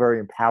 They feel very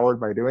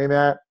empowered by doing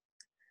that.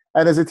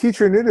 And as a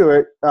teacher new to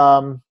it,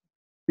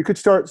 you could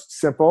start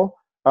simple.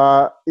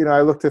 I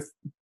looked at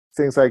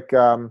things like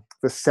the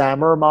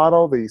SAMR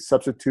model, the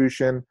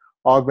substitution,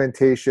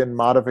 augmentation,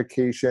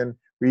 modification,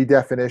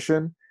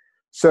 redefinition.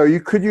 So you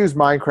could use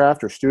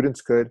Minecraft, or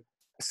students could,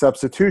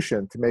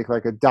 substitution to make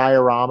like a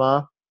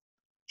diorama,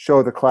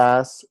 show the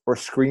class, or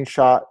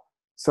screenshot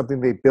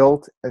something they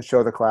built and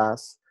show the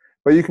class.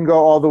 But you can go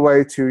all the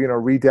way to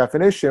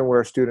redefinition,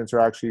 where students are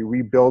actually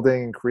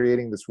rebuilding and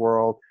creating this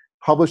world.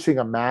 Publishing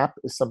a map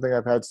is something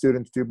I've had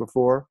students do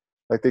before.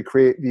 Like they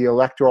create the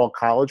electoral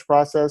college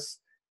process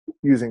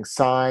using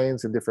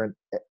signs and different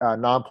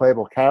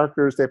non-playable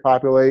characters they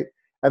populate.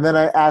 And then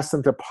I ask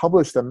them to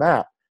publish the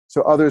map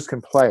so others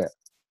can play it.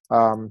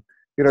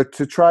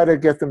 To try to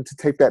get them to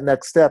take that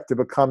next step to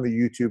become the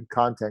YouTube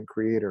content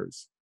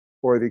creators,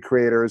 or the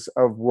creators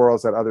of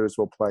worlds that others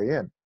will play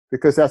in,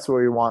 because that's what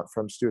we want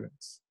from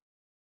students.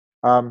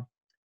 And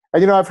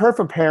I've heard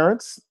from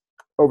parents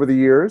over the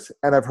years,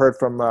 and I've heard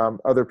from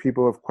other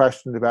people who have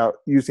questioned about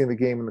using the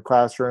game in the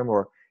classroom,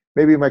 or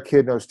maybe my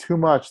kid knows too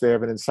much. They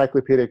have an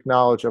encyclopedic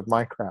knowledge of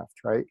Minecraft,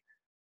 right?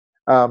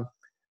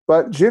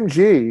 But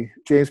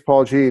James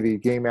Paul Gee, the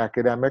game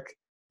academic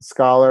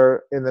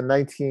scholar in the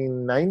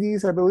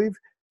 1990s, I believe,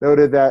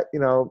 noted that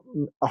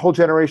a whole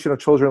generation of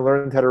children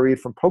learned how to read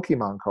from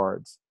Pokemon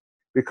cards,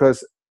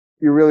 because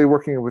you're really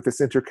working with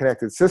this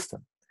interconnected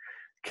system.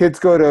 Kids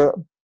go to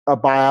a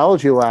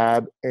biology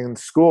lab in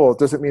school. It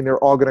doesn't mean they're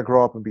all going to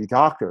grow up and be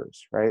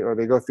doctors, right? Or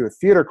they go through a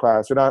theater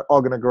class. They're not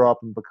all going to grow up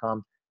and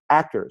become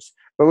actors.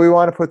 But we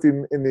want to put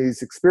them in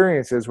these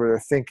experiences where they're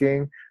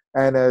thinking,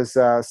 and as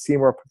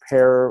Seymour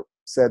Papert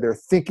said, they're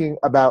thinking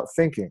about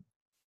thinking,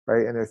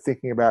 right? And they're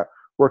thinking about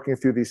working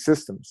through these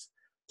systems.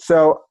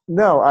 So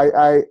no,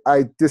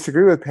 I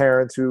disagree with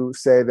parents who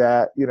say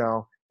that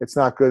it's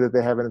not good that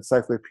they have an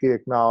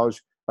encyclopedic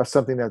knowledge of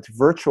something that's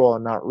virtual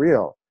and not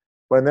real,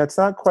 when that's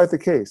not quite the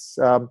case.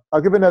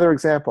 I'll give another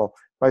example.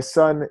 My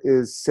son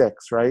is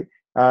 6, right?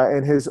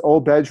 In his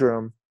old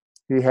bedroom,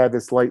 he had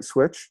this light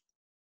switch.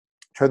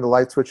 Turn the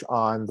light switch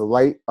on, the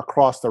light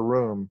across the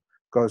room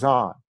goes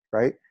on,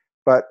 right?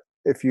 But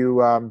if you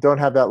don't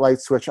have that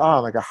light switch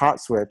on, like a hot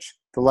switch,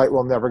 the light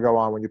will never go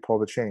on when you pull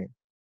the chain.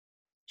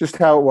 Just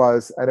how it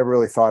was. I never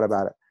really thought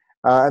about it.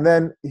 And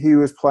then he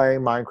was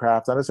playing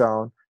Minecraft on his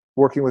own,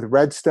 working with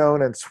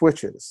redstone and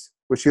switches,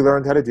 which he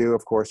learned how to do,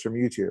 of course, from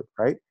YouTube,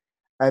 right?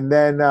 And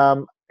then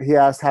he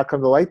asked, how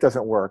come the light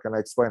doesn't work? And I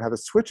explained how the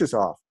switch is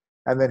off.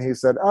 And then he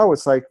said, oh,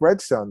 it's like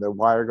redstone. The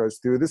wire goes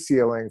through the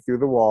ceiling, through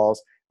the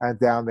walls, and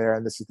down there,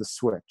 and this is the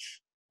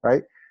switch,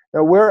 right?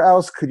 Now, where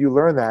else could you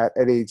learn that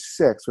at age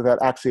 6 without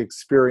actually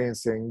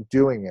experiencing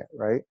doing it,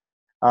 right?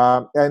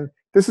 And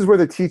this is where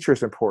the teacher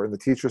is important.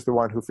 The teacher is the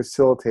one who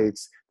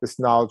facilitates this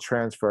knowledge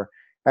transfer.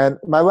 And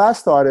my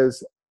last thought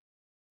is,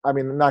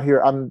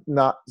 I'm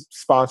not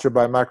sponsored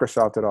by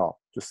Microsoft at all,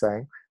 just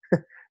saying.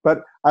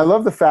 But I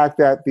love the fact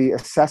that the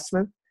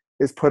assessment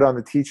is put on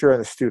the teacher and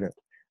the student.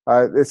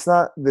 It's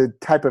not the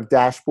type of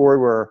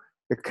dashboard where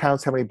it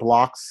counts how many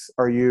blocks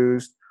are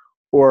used,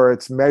 or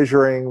it's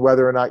measuring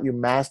whether or not you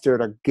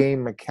mastered a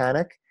game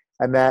mechanic,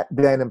 and that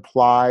then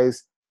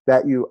implies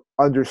that you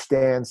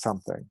understand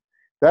something.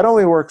 That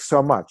only works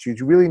so much. You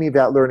really need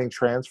that learning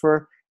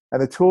transfer.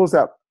 And the tools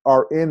that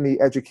are in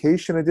the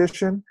education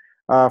edition,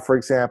 for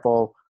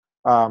example,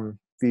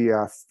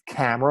 the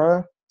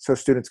camera, so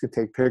students can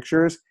take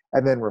pictures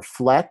and then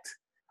reflect,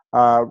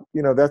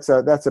 that's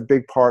a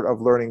big part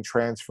of learning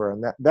transfer.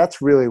 And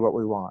that's really what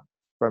we want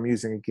from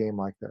using a game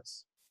like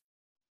this.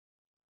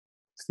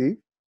 Steve?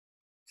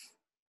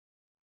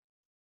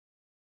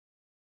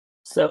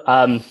 So,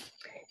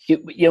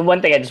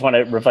 one thing I just want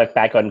to reflect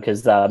back on,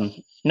 because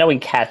knowing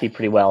Kathy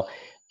pretty well,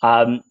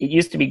 it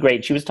used to be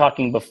great. She was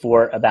talking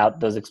before about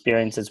those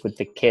experiences with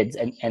the kids,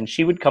 and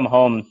she would come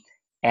home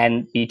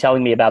and be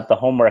telling me about the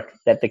homework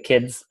that the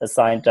kids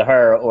assigned to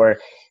her, or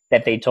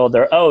that they told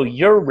her, oh,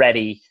 you're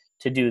ready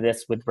to do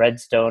this with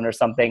Redstone or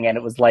something. And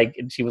it was like,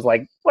 and she was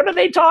like, what are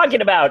they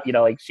talking about?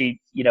 Like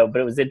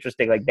but it was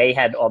interesting. Like, they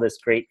had all this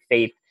great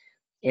faith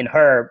in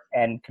her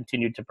and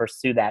continued to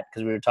pursue that,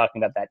 because we were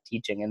talking about that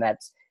teaching, and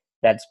that's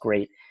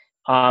great.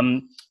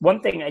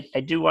 One thing I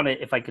do want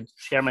to, if I could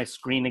share my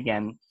screen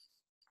again,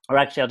 or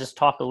actually I'll just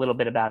talk a little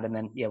bit about it, and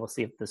then we'll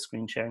see if the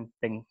screen sharing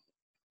thing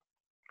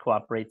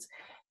cooperates.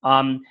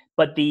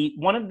 But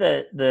one of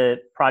the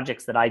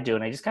projects that I do,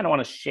 and I just kind of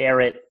want to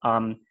share it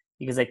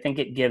because I think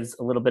it gives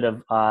a little bit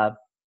of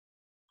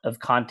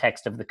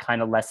context of the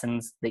kind of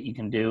lessons that you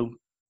can do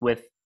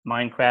with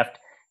Minecraft.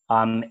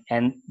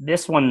 And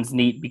this one's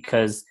neat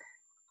because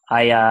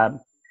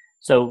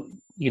so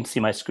you can see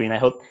my screen, I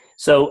hope.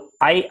 So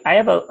I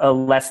have a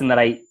lesson that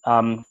I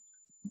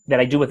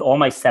do with all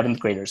my 7th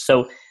graders.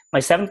 So my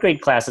 7th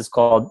grade class is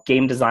called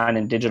Game Design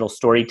and Digital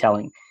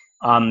Storytelling.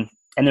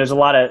 And there's a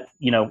lot of,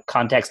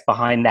 context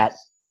behind that.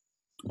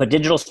 But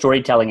digital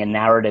storytelling and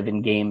narrative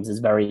in games is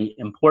very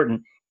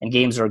important, and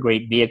games are a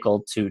great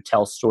vehicle to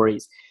tell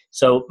stories.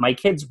 So my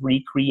kids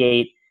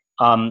recreate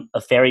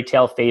a fairy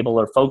tale, fable,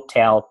 or folk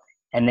tale,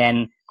 and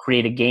then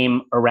create a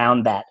game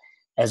around that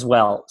as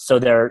well. So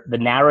the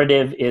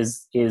narrative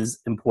is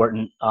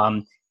important,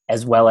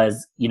 as well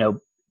as,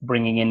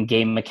 bringing in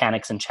game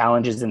mechanics and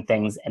challenges and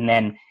things. And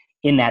then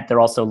in that, they're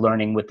also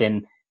learning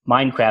within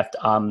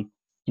Minecraft,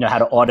 how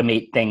to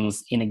automate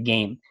things in a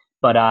game.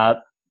 But,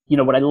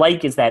 what I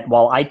like is that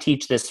while I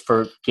teach this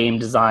for game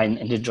design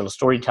and digital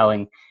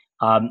storytelling,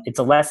 it's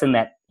a lesson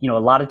that, a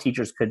lot of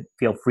teachers could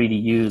feel free to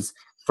use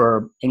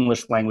for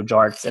English language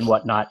arts and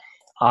whatnot.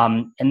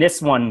 And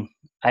this one,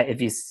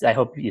 I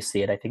hope you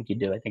see it. I think you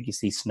do. I think you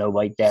see Snow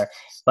White there.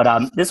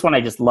 But this one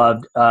I just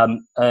loved.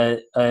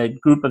 A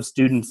group of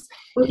students.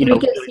 We can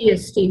see you,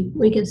 Steve.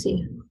 We can see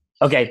you.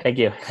 Okay, thank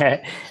you.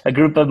 A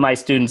group of my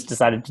students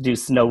decided to do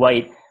Snow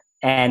White,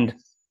 and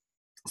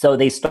so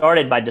they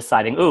started by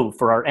deciding,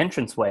 for our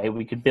entranceway,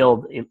 we could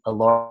build a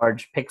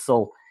large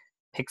pixel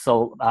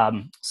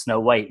Snow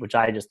White, which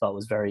I just thought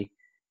was very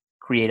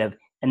creative.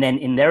 And then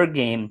in their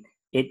game,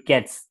 it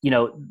gets,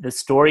 the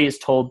story is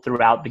told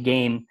throughout the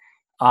game.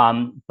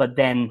 But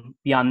then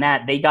beyond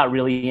that, they got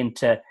really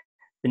into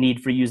the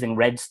need for using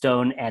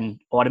Redstone and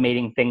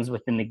automating things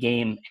within the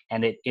game.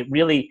 And it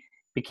really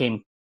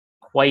became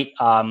quite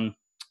an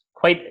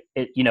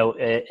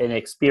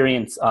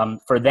experience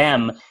for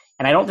them.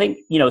 And I don't think,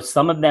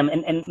 some of them,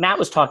 and Matt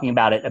was talking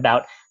about it,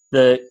 about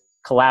the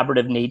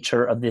collaborative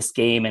nature of this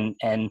game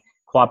and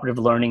cooperative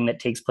learning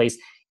that takes place.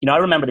 I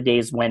remember the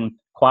days when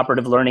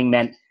cooperative learning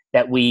meant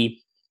that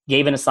we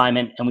gave an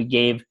assignment and we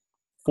gave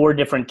 4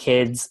 different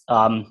kids.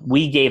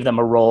 We gave them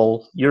a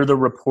role. You're the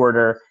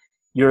reporter.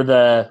 You're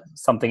the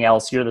something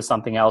else. You're the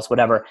something else,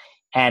 whatever.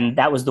 And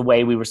that was the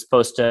way we were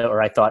supposed to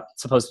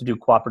do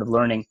cooperative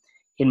learning.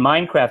 In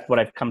Minecraft, what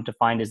I've come to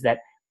find is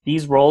that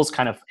these roles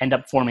kind of end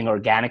up forming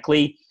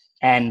organically.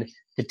 And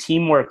the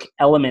teamwork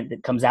element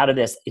that comes out of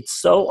this, it's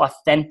so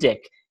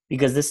authentic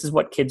because this is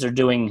what kids are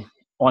doing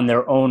on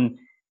their own,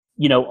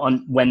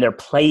 when they're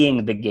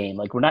playing the game.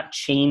 Like, we're not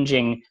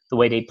changing the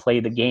way they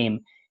play the game.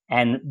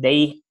 And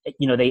they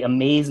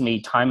amaze me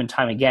time and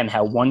time again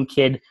how one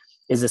kid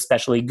is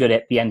especially good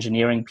at the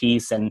engineering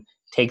piece and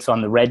takes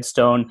on the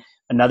redstone.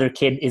 Another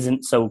kid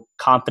isn't so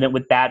confident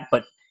with that,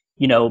 but,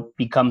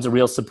 becomes a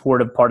real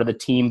supportive part of the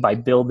team by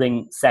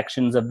building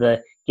sections of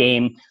the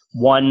game.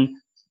 One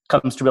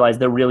comes to realize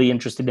they're really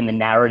interested in the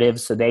narrative,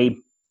 so they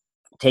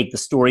take the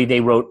story they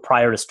wrote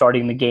prior to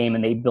starting the game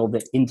and they build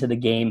it into the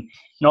game,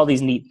 and all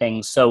these neat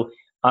things. So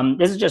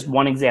this is just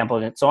one example,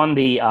 and it's on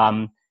the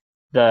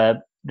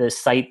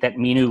site that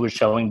Minu was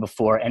showing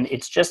before, and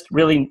it's just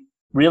really,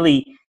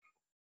 really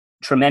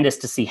tremendous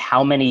to see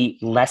how many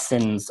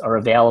lessons are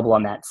available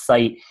on that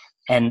site.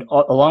 And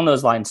along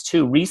those lines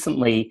too,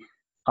 recently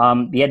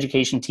the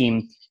education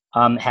team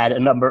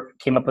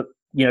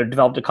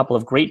developed a couple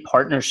of great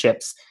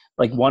partnerships.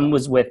 Like, one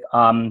was with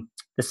the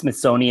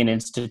Smithsonian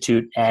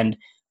Institute, and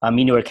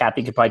Minu or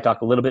Kathy could probably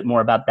talk a little bit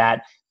more about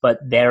that. But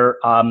there's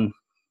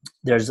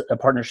a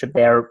partnership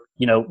there,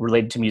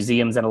 related to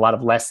museums and a lot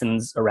of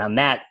lessons around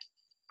that.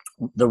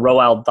 The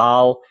Roald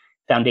Dahl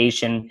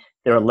Foundation,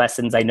 there are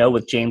lessons I know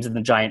with James and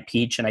the Giant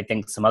Peach, and I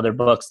think some other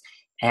books.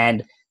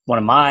 And one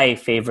of my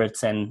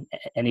favorites, and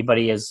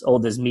anybody as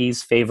old as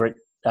me's favorite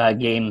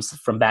games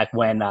from back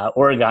when,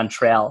 Oregon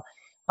Trail.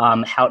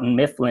 Houghton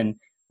Mifflin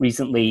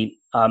recently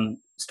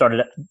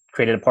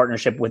created a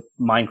partnership with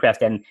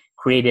Minecraft and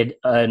created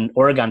an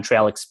Oregon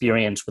Trail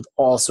experience with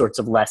all sorts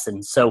of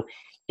lessons. So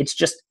it's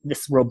just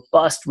this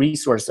robust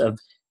resource of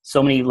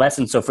so many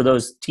lessons. So for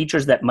those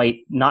teachers that might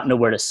not know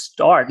where to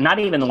start, not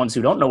even the ones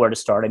who don't know where to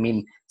start, I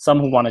mean, some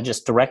who want to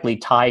just directly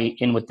tie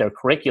in with their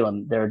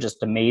curriculum, they're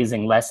just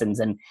amazing lessons.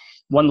 And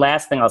one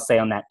last thing I'll say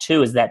on that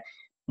too is that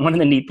one of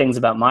the neat things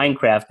about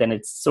Minecraft, and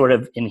it's sort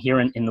of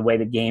inherent in the way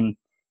the game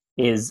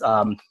is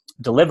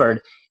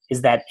delivered,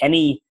 is that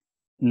any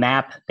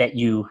map that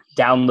you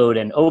download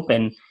and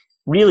open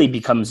really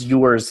becomes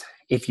yours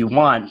if you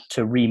want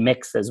to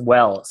remix as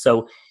well.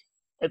 So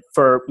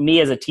for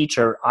me as a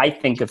teacher, I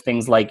think of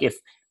things like, if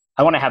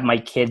I want to have my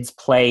kids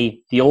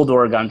play the old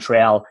Oregon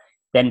Trail,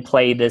 then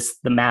play the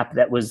map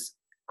that was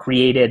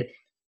created,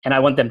 and I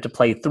want them to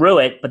play through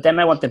it, but then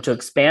I want them to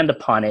expand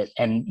upon it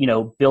and, you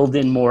know, build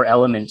in more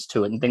elements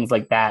to it and things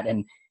like that.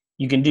 And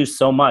you can do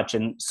so much.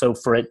 And so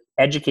for an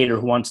educator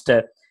who wants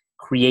to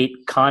create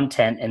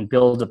content and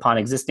build upon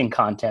existing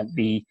content,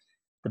 the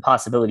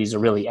possibilities are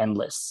really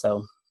endless.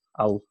 So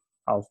I'll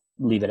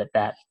leave it at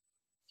that.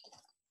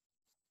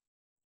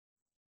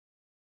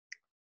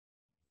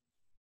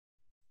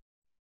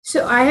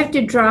 So I have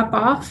to drop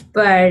off,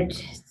 but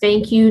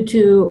thank you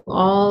to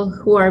all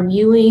who are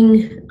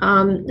viewing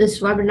this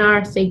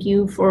webinar. Thank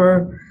you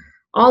for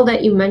all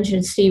that you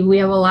mentioned, Steve. We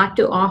have a lot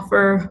to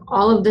offer.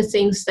 All of the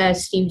things that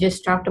Steve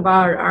just talked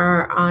about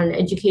are on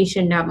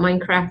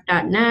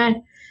education.minecraft.net,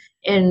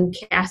 and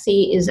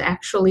Kathy is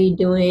actually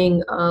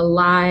doing a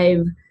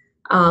live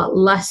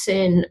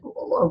lesson,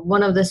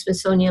 one of the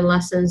Smithsonian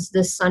lessons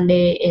this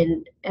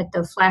Sunday at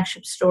the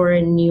flagship store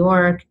in New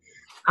York,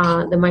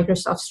 the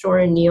Microsoft store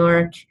in New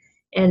York.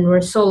 And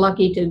we're so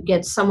lucky to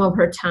get some of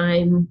her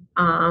time.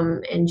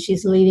 And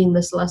she's leading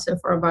this lesson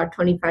for about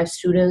 25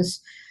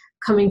 students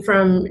coming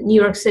from New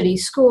York City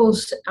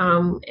schools.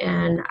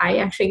 And I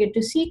actually get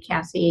to see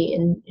Kathy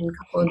in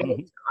a couple of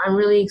days. So I'm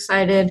really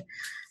excited.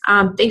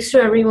 Thanks to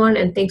everyone,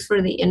 and thanks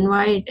for the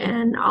invite.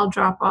 And I'll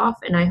drop off.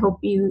 And I hope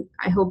you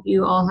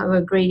all have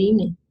a great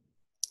evening.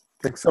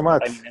 Thanks so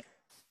much.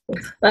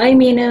 Bye,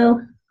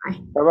 Minu.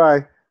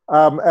 Bye-bye.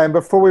 And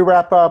before we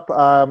wrap up,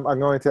 I'm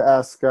going to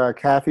ask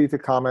Kathy to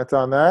comment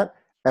on that,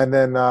 and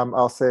then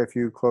I'll say a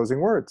few closing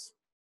words.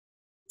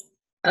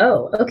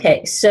 Oh,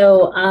 okay.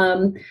 So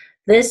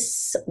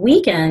this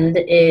weekend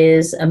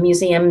is a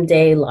Museum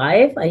Day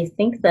Live. I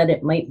think that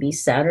it might be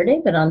Saturday,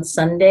 but on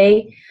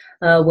Sunday,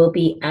 we'll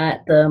be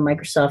at the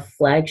Microsoft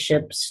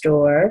flagship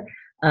store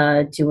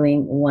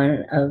doing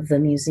one of the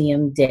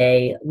Museum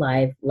Day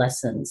live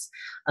lessons.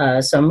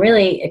 So I'm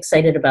really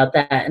excited about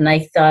that. And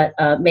I thought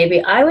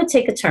maybe I would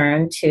take a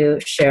turn to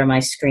share my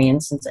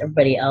screen since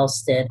everybody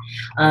else did.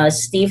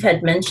 Steve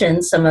had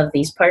mentioned some of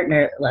these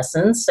partner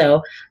lessons.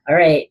 So, all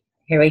right,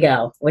 here we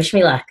go. Wish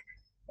me luck.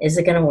 Is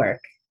it gonna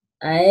work?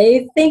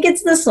 I think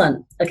it's this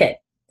one. Okay,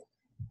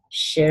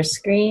 share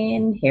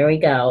screen, here we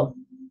go.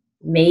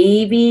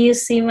 Maybe you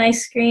see my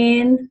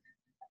screen.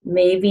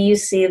 Maybe you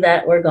see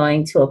that we're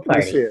going to a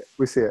party. We see it.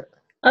 We see it.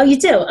 Oh, you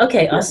do?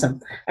 Okay,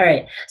 awesome. All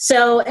right.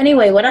 So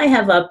anyway, what I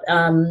have up,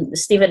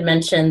 Steve had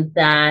mentioned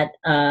that,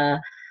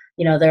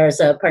 you know,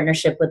 there's a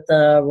partnership with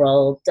the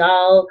Roald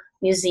Dahl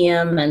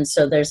Museum, and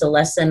so there's a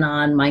lesson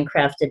on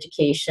Minecraft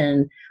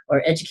education,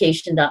 or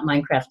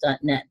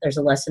education.minecraft.net. There's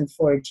a lesson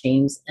for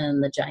James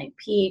and the Giant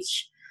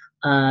Peach.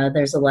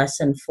 There's a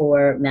lesson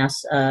for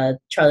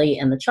Charlie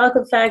and the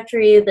Chocolate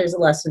Factory. There's a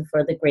lesson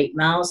for the Great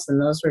Mouse, and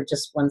those were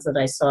just ones that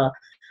I saw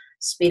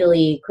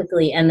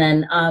quickly. And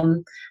then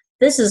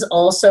this is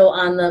also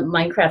on the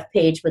Minecraft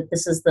page, but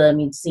this is the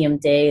Museum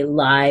Day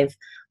Live.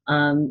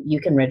 You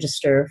can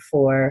register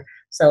for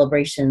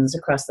celebrations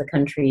across the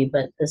country,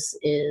 but this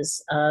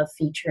is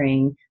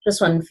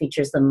this one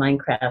features the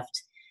Minecraft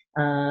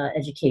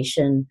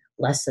education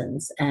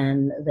lessons,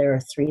 and there are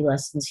 3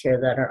 lessons here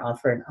that are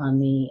offered on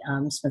the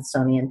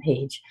Smithsonian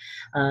page.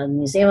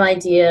 Museum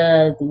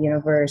idea, the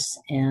universe,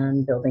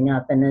 and building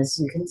up. And as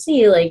you can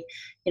see, like,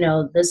 you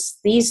know,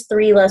 these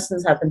 3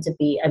 lessons happen to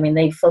be, I mean,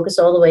 they focus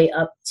all the way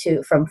up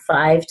to from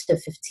 5 to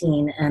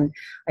 15. And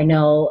I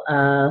know,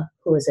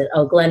 who is it?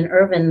 Oh, Glenn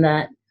Irvin,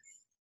 that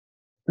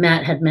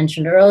Matt had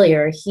mentioned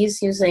earlier,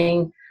 he's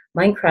using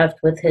Minecraft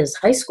with his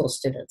high school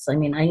students. I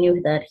mean, I knew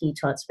that he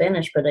taught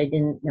Spanish, but I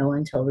didn't know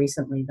until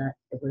recently that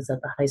it was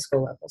at the high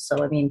school level.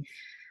 So, I mean,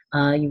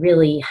 you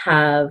really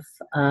have,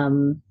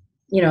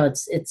 you know,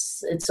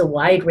 it's a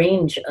wide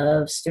range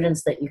of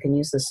students that you can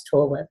use this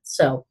tool with.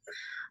 So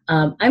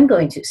I'm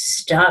going to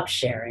stop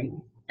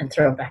sharing and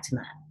throw it back to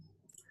Matt.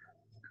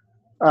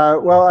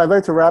 Well, I'd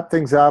like to wrap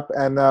things up,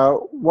 and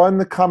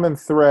one common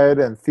thread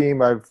and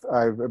theme I've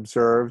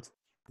observed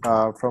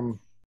from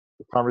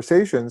the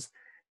conversations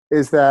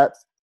is that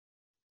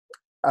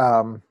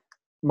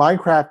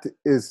Minecraft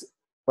is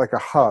like a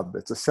hub.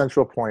 It's a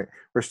central point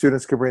where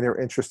students can bring their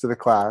interest to the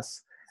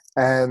class,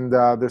 and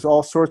there's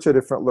all sorts of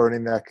different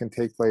learning that can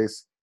take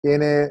place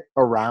in it,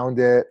 around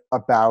it,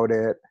 about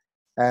it,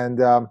 and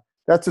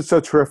that's what's so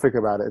terrific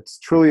about it. It's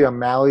truly a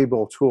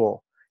malleable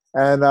tool.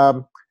 And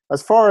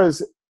as far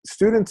as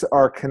students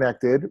are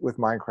connected with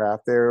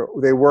Minecraft,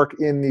 they work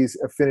in these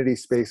affinity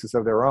spaces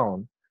of their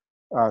own.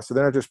 So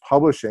they're not just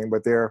publishing,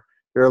 but they're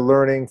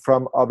learning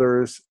from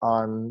others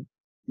on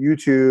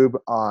YouTube,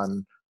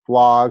 on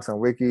blogs, on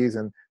wikis,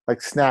 and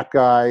like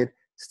Snapguide.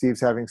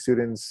 Steve's having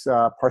students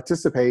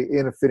participate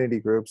in affinity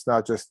groups,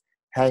 not just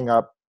hang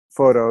up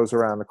photos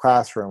around the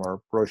classroom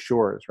or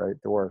brochures, right?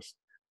 The worst.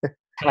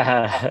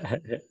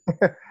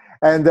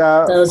 And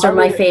Those are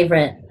my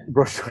favorite.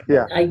 brochure,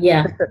 yeah.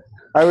 Yeah,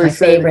 I my always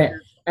say, favorite.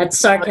 That's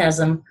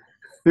sarcasm.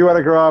 if you want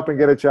to grow up and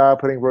get a job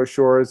putting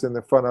brochures in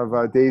the front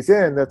of Days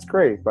Inn, that's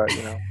great. But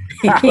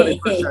 21st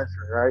century,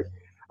 right?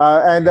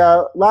 And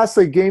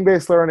lastly,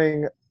 game-based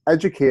learning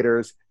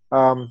educators.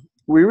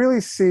 We really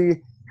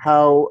see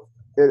how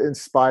it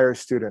inspires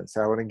students,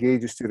 how it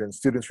engages students.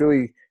 Students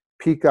really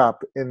peak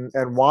up and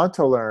want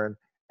to learn.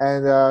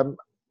 And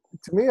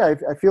to me, I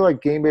feel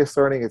like game-based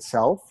learning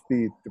itself,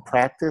 the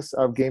practice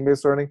of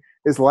game-based learning,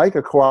 is like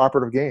a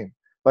cooperative game.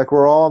 Like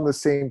we're all on the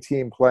same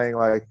team playing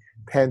like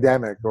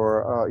Pandemic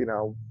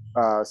or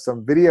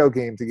some video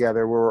game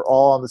together where we're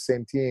all on the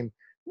same team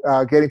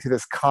getting to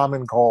this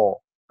common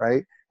goal,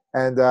 right?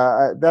 And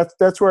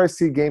that's where I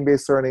see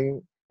game-based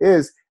learning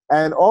is.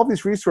 And all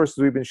these resources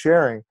we've been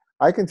sharing,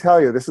 I can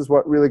tell you this is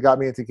what really got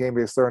me into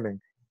game-based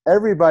learning.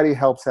 Everybody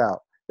helps out.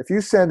 If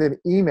you send an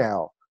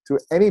email to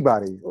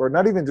anybody, or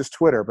not even just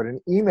Twitter, but an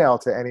email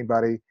to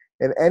anybody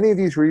in any of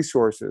these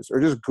resources,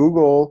 or just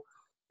Google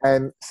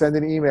and send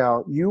an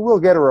email, you will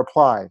get a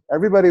reply.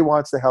 Everybody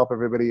wants to help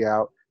everybody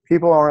out.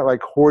 People aren't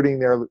like hoarding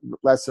their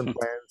lesson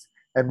plans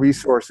and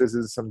resources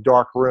in some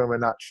dark room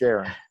and not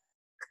sharing.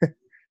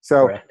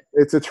 So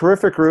It's a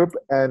terrific group,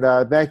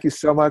 and thank you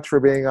so much for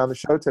being on the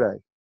show today.